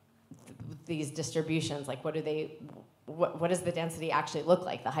these distributions, like what does the density actually look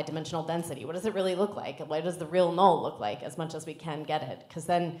like, the high dimensional density? What does it really look like? What does the real null look like, as much as we can get it? Because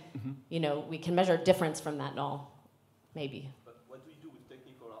then, you know, we can measure difference from that null, maybe. But what do you do with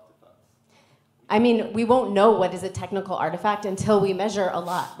technical artifacts? I mean, we won't know what is a technical artifact until we measure a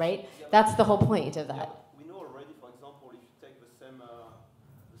lot, right? Yeah, that's the whole point of that. Yeah, we know already, for example, if you take the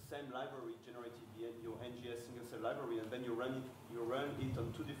same library generated via your NGS single cell library, and then you run it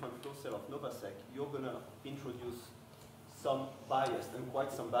on 2 different flow cells of Novasec, you're going to introduce some bias and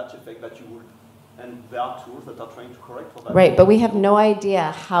quite some batch effect that you would, and there are tools that are trying to correct for that. Right, but we have no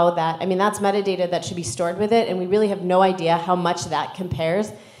idea how that, I mean, that's metadata that should be stored with it, and we really have no idea how much that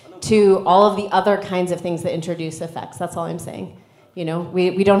compares to all of the other kinds of things that introduce effects. That's all I'm saying. You know,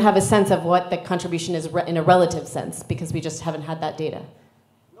 we don't have a sense of what the contribution is in a relative sense because we just haven't had that data.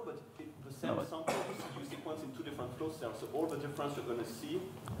 No, but the same sample you sequence in 2 different flow cells, so all the difference you're going to see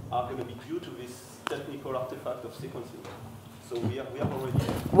are going to be due to this technical artifact of sequencing. So we have already...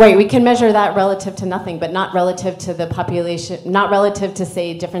 Right, we can measure that relative to nothing, but not relative to the population, not relative to,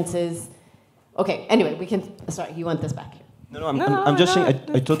 say, differences. Okay, anyway, we can... Sorry, you want this back here. No, I'm just saying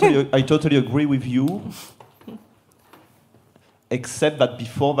I totally agree with you, except that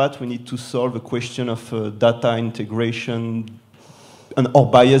before that we need to solve a question of data integration or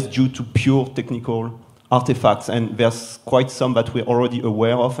bias due to pure technical artifacts. And there's quite some that we're already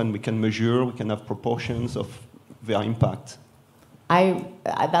aware of and we can measure, we can have proportions of their impact.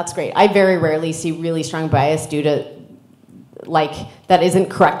 That's great. I very rarely see really strong bias due to, like, that isn't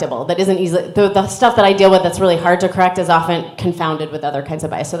correctable. That isn't easily, the stuff that I deal with that's really hard to correct is often confounded with other kinds of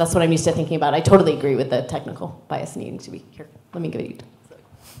bias. So that's what I'm used to thinking about. I totally agree with the technical bias needing to be here. Let me give you.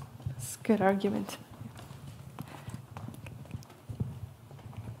 That's a good argument.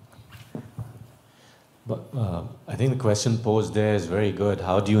 But I think the question posed there is very good.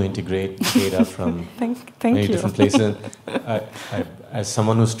 How do you integrate data from many different places? As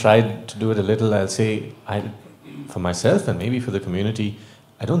someone who's tried to do it a little, I'll say, for myself and maybe for the community,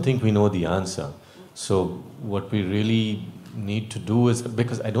 I don't think we know the answer. So what we really need to do is,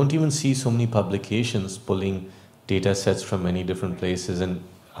 because I don't even see so many publications pulling data sets from many different places and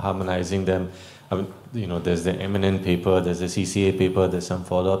harmonizing them. I mean, you know, there's the MNN paper, there's the HCA paper, there's some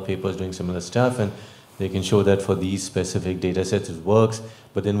follow-up papers doing similar stuff, and they can show that for these specific data sets it works,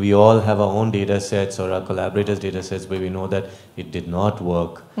 but then we all have our own data sets or our collaborators' data sets where we know that it did not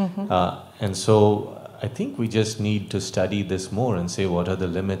work. And so I think we just need to study this more and say what are the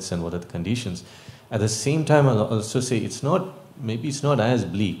limits and what are the conditions. At the same time, I'll also say maybe it's not as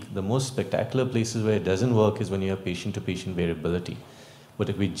bleak. The most spectacular places where it doesn't work is when you have patient-to-patient variability. But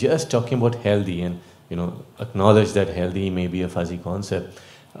if we're just talking about healthy and, you know, acknowledge that healthy may be a fuzzy concept,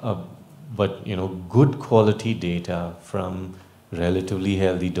 but, you know, good quality data from relatively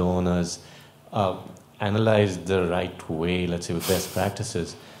healthy donors, analyzed the right way, let's say with best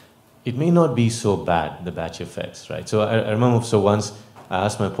practices, it may not be so bad, the batch effects, right? So I remember, once I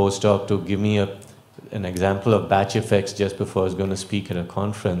asked my postdoc to give me an example of batch effects just before I was going to speak at a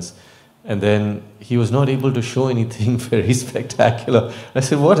conference, and then he was not able to show anything very spectacular. I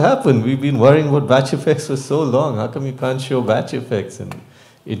said, what happened? We've been worrying about batch effects for so long. How come you can't show batch effects and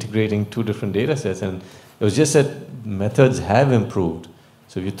integrating 2 different data sets? And it was just that methods have improved.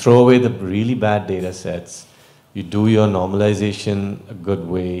 So if you throw away the really bad data sets, you do your normalization a good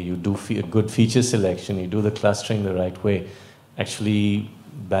way, you do a good feature selection, you do the clustering the right way, actually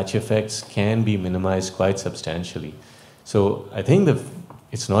batch effects can be minimized quite substantially. So I think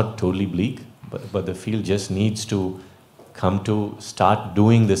it's not totally bleak, but the field just needs to come to start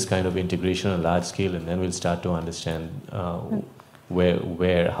doing this kind of integration on a large scale, and then we'll start to understand how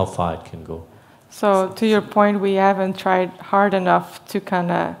far it can go. So to your point, we haven't tried hard enough to kind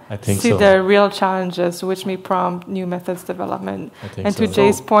of see the real challenges, which may prompt new methods development. And to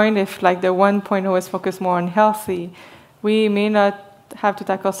Jay's point, if like the 1.0 is focused more on healthy, we may not have to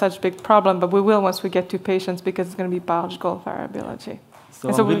tackle such big problem, but we will once we get to patients because it's going to be biological variability. So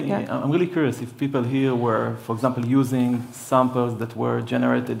I'm really curious if people here were, for example, using samples that were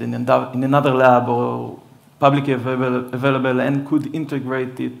generated in another lab or publicly available and could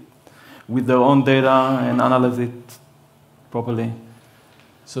integrate it with their own data and analyze it properly.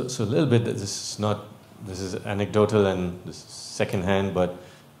 So a little bit, this is anecdotal and this is secondhand, but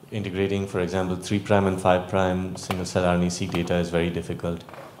integrating, for example, 3' and 5' single-cell RNA-seq data is very difficult.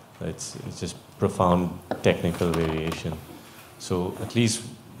 It's just profound technical variation. So at least,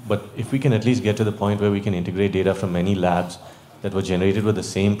 but if we can at least get to the point where we can integrate data from many labs that were generated with the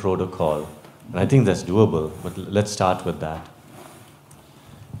same protocol, and I think that's doable, but let's start with that.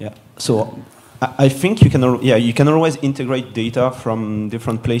 Yeah, so I think you can always integrate data from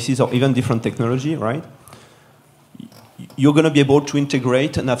different places or even different technology, right? You're going to be able to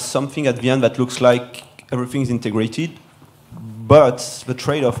integrate and have something at the end that looks like everything is integrated, but the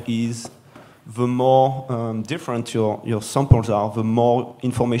trade-off is the more different your samples are, the more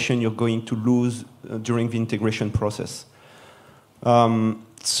information you're going to lose during the integration process.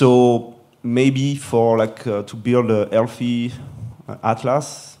 So maybe for to build a healthy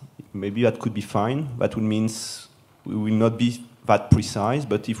atlas, maybe that could be fine. That would mean we will not be that precise,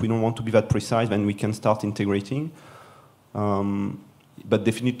 but if we don't want to be that precise, then we can start integrating. But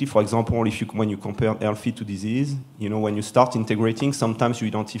definitely, for example, when you compare healthy to disease, when you start integrating, sometimes you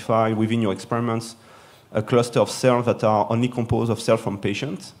identify within your experiments a cluster of cells that are only composed of cells from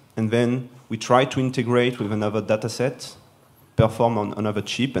patients, and then we try to integrate with another data set, perform on another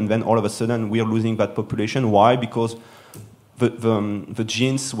chip, and then all of a sudden we are losing that population. Why? Because the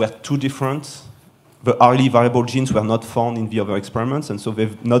genes were too different. The highly variable genes were not found in the other experiments, and so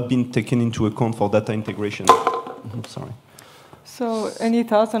they've not been taken into account for data integration. Sorry. So, any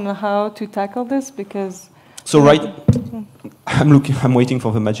thoughts on how to tackle this? Because I'm waiting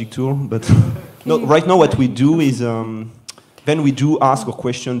for the magic tool, but no, right now what we do is then we do ask a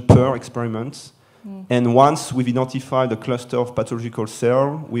question per experiment, and once we've identified a cluster of pathological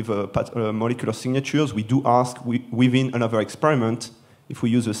cells with molecular signatures, we do ask within another experiment, if we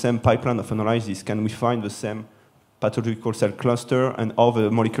use the same pipeline of analysis, can we find the same pathological cell cluster and all the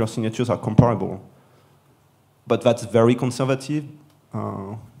molecular signatures are comparable? But that's very conservative.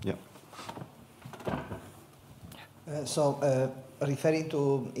 Yeah. Referring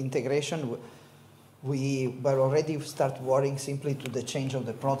to integration, we were already start worrying simply to the change of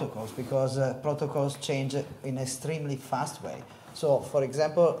the protocols, because protocols change in an extremely fast way. So, for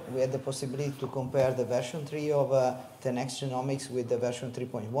example, we had the possibility to compare the version 3 of the next genomics with the version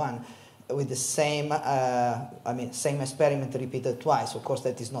 3.1 with the same, same experiment repeated twice. Of course,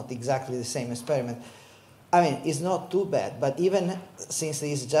 that is not exactly the same experiment. It's not too bad, but even since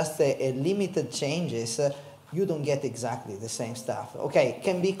it's just a limited changes, you don't get exactly the same stuff. Okay, it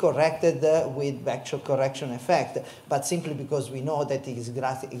can be corrected with vector correction effect, but simply because we know that it is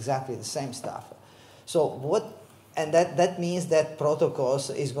exactly the same stuff. So that means that protocols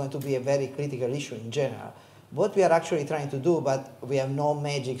is going to be a very critical issue in general. What we are actually trying to do, but we have no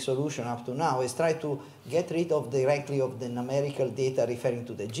magic solution up to now, is try to get rid directly of the numerical data referring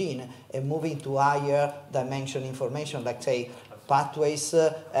to the gene and moving to higher dimension information, like say pathways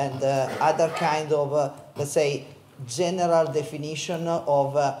and other kind of, let's say, general definition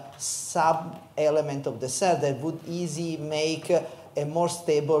of sub-element of the cell that would easily make a more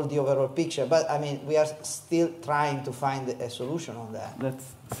stable the overall picture. But we are still trying to find a solution on that.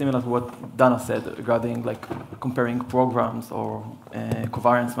 That's similar to what Dana said regarding comparing programs or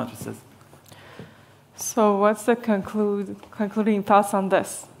covariance matrices. So what's the concluding thoughts on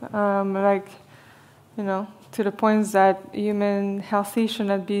this? To the points that human healthy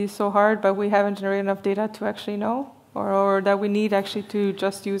shouldn't be so hard, but we haven't generated enough data to actually know, or that we need actually to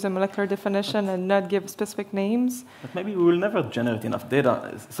just use a molecular definition and not give specific names. But maybe we will never generate enough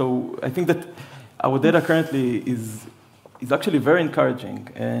data. So I think that our data currently is actually very encouraging,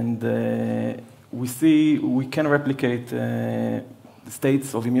 and we see we can replicate the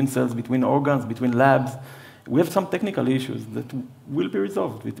states of immune cells between organs, between labs. We have some technical issues that will be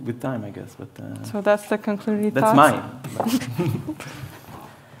resolved with time, I guess. But so that's the concluding thoughts? That's mine.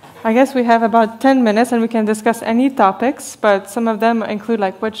 I guess we have about 10 minutes, and we can discuss any topics, but some of them include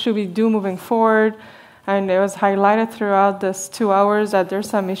what should we do moving forward, and it was highlighted throughout this 2 hours that there's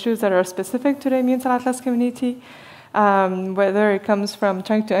some issues that are specific to the Immune Cell Atlas community, whether it comes from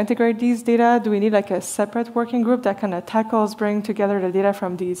trying to integrate these data. Do we need a separate working group that kind of tackles bring together the data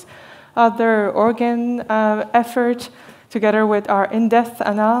from these other organ effort together with our in-depth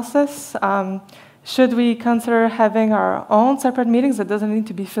analysis? Should we consider having our own separate meetings? It doesn't need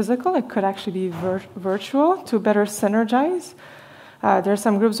to be physical. It could actually be virtual to better synergize. There are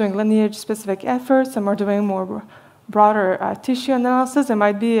some groups doing lineage-specific efforts. Some are doing more broader tissue analysis. There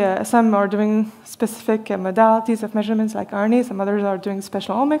might be some are doing specific modalities of measurements like RNA. Some others are doing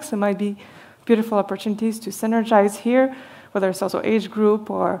spatial omics. There might be beautiful opportunities to synergize here, whether it's also age group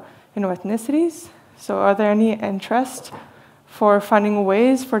or ethnicities. So are there any interest for finding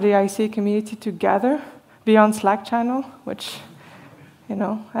ways for the ICA community to gather beyond Slack channel, which,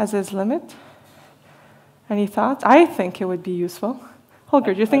 has its limit. Any thoughts? I think it would be useful.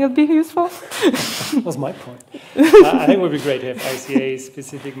 Holger, do you think it would be useful? That was my point. I think it would be great to have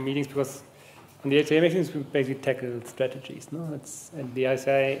ICA-specific meetings, because on the HCA meetings we basically tackle strategies. And the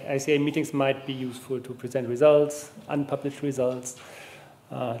ICA meetings might be useful to present results, unpublished results,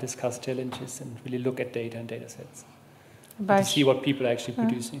 discuss challenges, and really look at data and data sets. To see what people are actually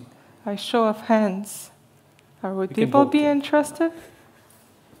producing. By show of hands, would people be interested?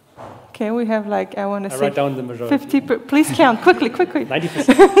 Okay, we have I want to say write down the majority. 50. Please count quickly.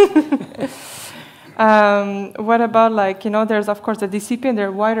 90%. What about there's of course the DCP and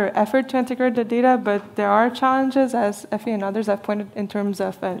their wider effort to integrate the data, but there are challenges, as Effi and others have pointed in terms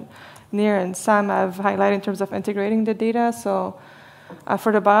of, Nir and Sam have highlighted in terms of integrating the data. So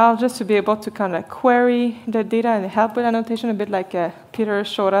for the biologists to be able to kind of query the data and help with annotation, a bit like Peter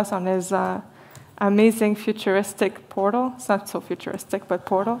showed us on his amazing futuristic portal. It's not so futuristic, but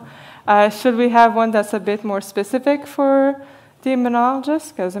portal. Should we have one that's a bit more specific for the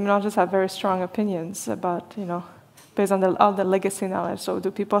immunologists? Because immunologists have very strong opinions about, based on all the legacy knowledge. So do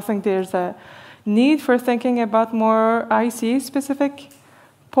people think there's a need for thinking about more ICA-specific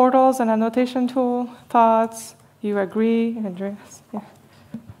portals and annotation tool thoughts? You agree, Andreas? Yeah.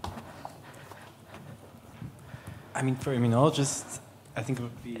 I mean, for immunologists, I think it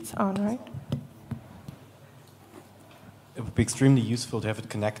would be... It's on, right? It would be extremely useful to have it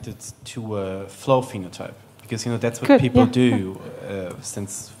connected to a flow phenotype, because that's what people do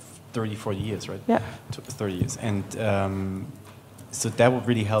since 30, 40 years, right? Yeah. 30 years. And so that would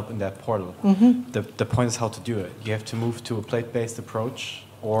really help in that portal. The point is how to do it. You have to move to a plate-based approach,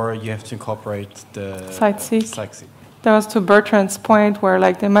 or you have to incorporate the Site-seek. Site-seek. That was to Bertrand's point, where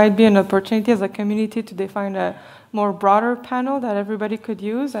there might be an opportunity as a community to define a more broader panel that everybody could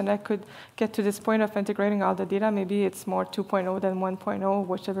use, and that could get to this point of integrating all the data. Maybe it's more 2.0 than 1.0,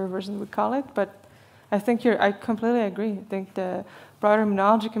 whichever version we call it. But I think I completely agree. I think the broader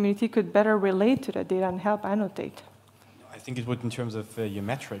immunology community could better relate to the data and help annotate. I think it would in terms of your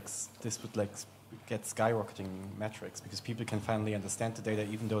metrics. This would get skyrocketing metrics, because people can finally understand the data,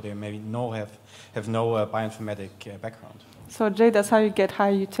 even though they maybe have no bioinformatic background. So Jay, that's how you get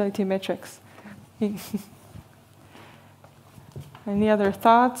high utility metrics. Any other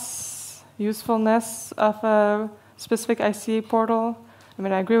thoughts? Usefulness of a specific ICA portal? I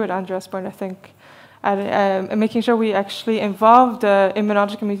mean, I agree with Andreas' point. I think making sure we actually involve the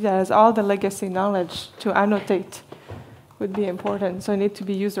immunology community that has all the legacy knowledge to annotate would be important. So it needs to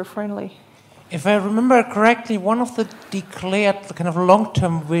be user-friendly. If I remember correctly, one of the declared kind of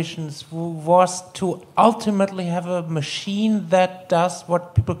long-term visions was to ultimately have a machine that does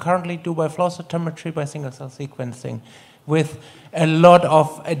what people currently do by flow cytometry, by single-cell sequencing, with a lot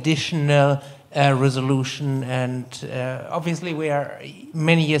of additional resolution, and obviously we are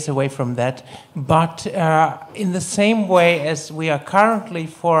many years away from that. But in the same way as we are currently,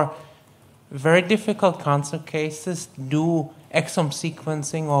 for very difficult cancer cases, do exome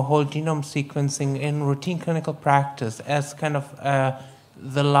sequencing or whole genome sequencing in routine clinical practice as kind of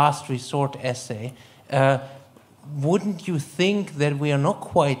the last resort assay, wouldn't you think that we are not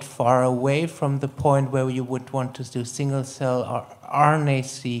quite far away from the point where you would want to do single-cell or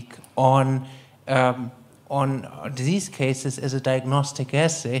RNA-seq on disease cases as a diagnostic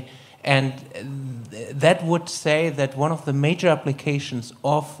assay? And that would say that one of the major applications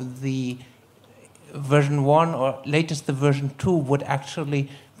of the version 1 or latest the version 2 would actually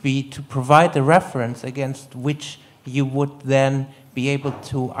be to provide the reference against which you would then be able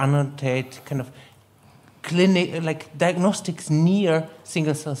to annotate kind of diagnostics near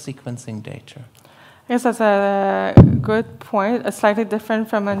single-cell sequencing data. Yes, that's a good point, slightly different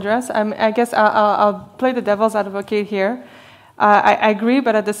from Andreas. I guess I'll play the devil's advocate here. I agree,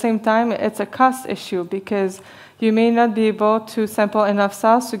 but at the same time, it's a cost issue, because you may not be able to sample enough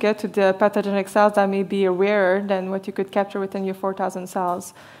cells to get to the pathogenic cells that may be rarer than what you could capture within your 4,000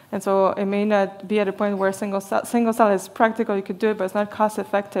 cells. And so it may not be at a point where single cell is practical, you could do it, but it's not cost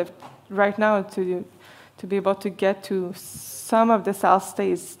effective right now to be able to get to some of the cell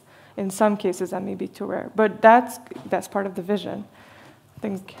states. In some cases, that may be too rare. But that's part of the vision. I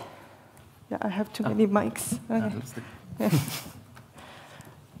think, I have too many mics. Okay.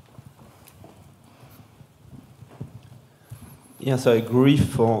 Yes, I agree.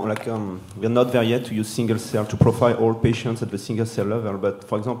 We're not there yet to use single cell to profile all patients at the single cell level. But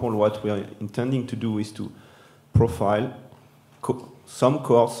for example, what we are intending to do is to profile some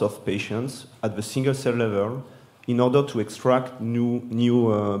cohorts of patients at the single cell level in order to extract new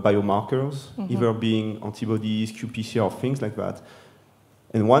biomarkers, either being antibodies, qPCR, or things like that.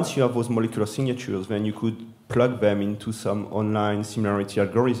 And once you have those molecular signatures, then you could plug them into some online similarity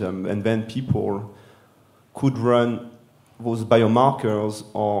algorithm, and then people could run those biomarkers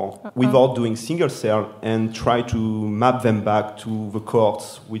without doing single cell and try to map them back to the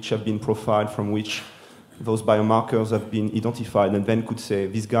cohorts which have been profiled, from which those biomarkers have been identified, and then could say,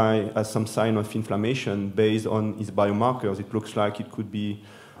 this guy has some sign of inflammation based on his biomarkers. It looks like it could be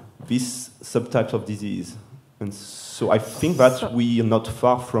this subtype of disease. And so I think that we are not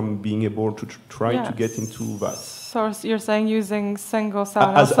far from being able to try to get into that. So you're saying using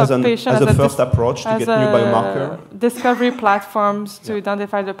single-cell as a first approach to get new biomarker? Discovery platforms to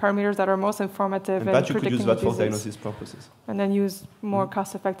identify the parameters that are most informative and in you could use that for diagnosis purposes. And then use more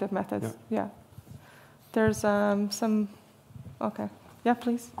cost-effective methods. Yeah. There's some... Okay. Yeah,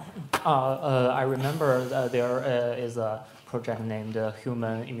 please. I remember there is a project named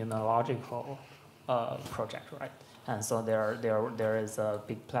Human Immunological Project, right? And so there is a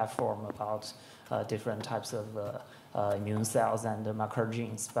big platform about different types of immune cells and marker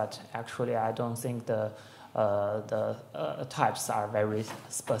genes, but actually I don't think the types are very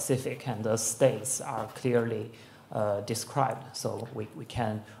specific and the states are clearly described. So we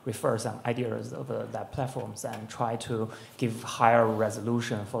can refer some ideas of that platforms and try to give higher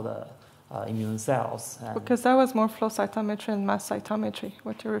resolution for the immune cells. Because that was more flow cytometry and mass cytometry,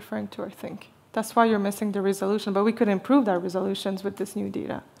 what you're referring to, I think. That's why you're missing the resolution, but we could improve our resolutions with this new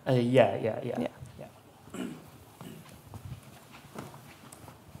data. Yeah.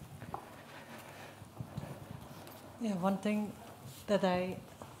 Yeah, one thing that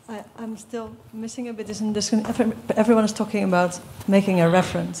I'm still missing a bit is in this. Everyone is talking about making a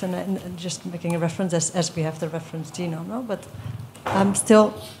reference and just making a reference as we have the reference genome, no? But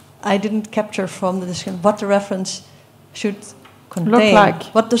I didn't capture from the discussion what the reference should contain. Look like.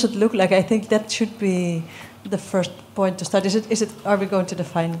 What does it look like? I think that should be the first point to start. Are we going to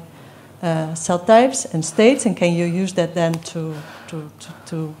define cell types and states, and can you use that then to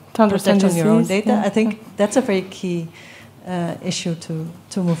understand on your own data? Yeah. I think that's a very key issue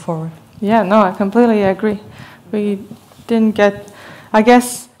to move forward. Yeah, no, I completely agree. We didn't get... I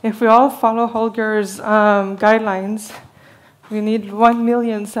guess if we all follow Holger's guidelines, we need 1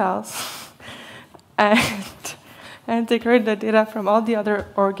 million cells and integrate the data from all the other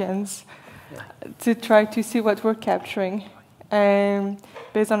organs to try to see what we're capturing. And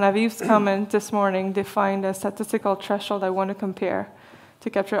based on Aviv's comment this morning, define a statistical threshold I want to compare to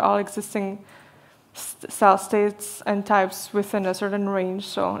capture all existing cell states and types within a certain range,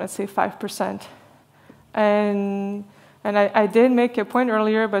 so let's say 5%. And I did make a point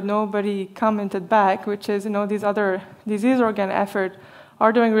earlier, but nobody commented back, which is, these other disease organ efforts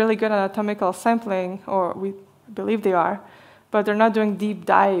are doing really good anatomical sampling, or we believe they are, but they're not doing deep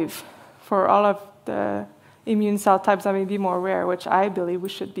dive for all of the immune cell types that may be more rare, which I believe we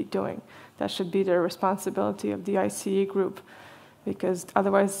should be doing. That should be the responsibility of the HCA group, because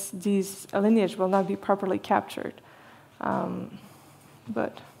otherwise these lineage will not be properly captured.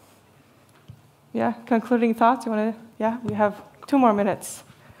 But yeah, concluding thoughts? You want to? Yeah, we have 2 more minutes.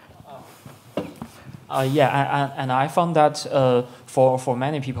 And I found that for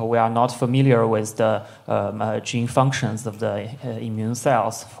many people, we are not familiar with the gene functions of the immune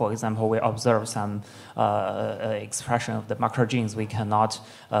cells. For example, we observe some expression of the marker genes. We cannot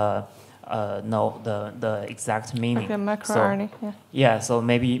know the exact meaning. Like a microRNA, so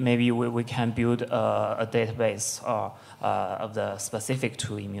maybe we can build a database of the specific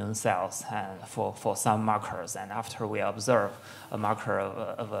to immune cells and for some markers. And after we observe a marker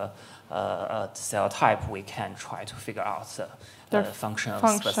of a cell type, we can try to figure out the function of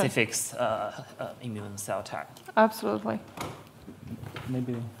specific immune cell type. Absolutely.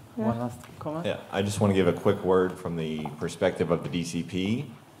 Maybe one last comment? Yeah, I just want to give a quick word from the perspective of the DCP.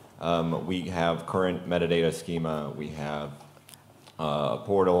 We have current metadata schema. We have a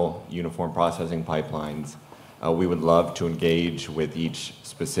portal, uniform processing pipelines. We would love to engage with each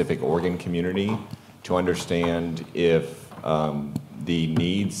specific organ community to understand if the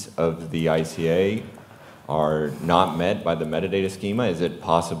needs of the ICA are not met by the metadata schema. Is it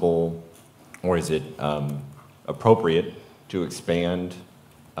possible, or is it appropriate to expand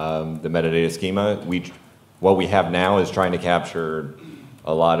the metadata schema? What we have now is trying to capture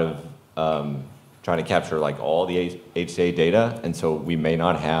a lot of, trying to capture like all the HCA data, and so we may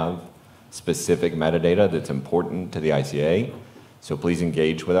not have specific metadata that's important to the ICA. So please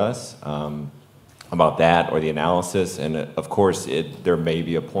engage with us about that or the analysis. And of course, there may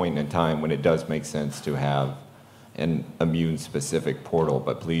be a point in time when it does make sense to have an immune-specific portal,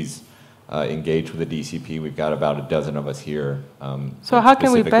 but please engage with the DCP. We've got about a dozen of us here. So how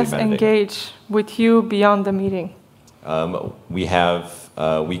can we best engage with you beyond the meeting? We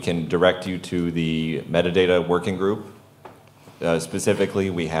can direct you to the metadata working group. Specifically,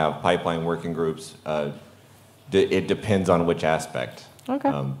 we have pipeline working groups. It depends on which aspect.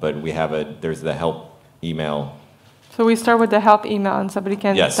 Okay. But there's the help email. So we start with the help email, and somebody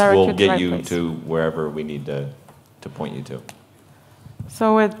can yes, direct we'll you to the get right you place. to wherever we need to point you to.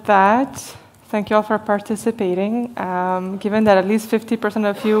 So with that, thank you all for participating. Given that at least 50%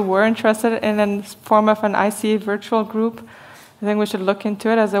 of you were interested in a form of an ICA virtual group, I think we should look into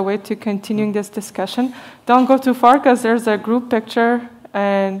it as a way to continuing this discussion. Don't go too far because there's a group picture,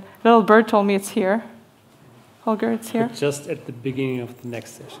 and little bird told me it's here. Holger, it's here? Just at the beginning of the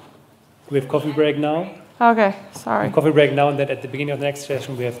next session. We have coffee break now. Okay, sorry. Coffee break now, and then at the beginning of the next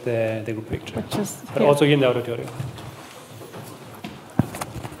session we have the group picture. But here. also here in the auditorium.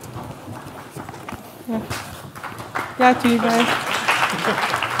 Yeah, to you guys.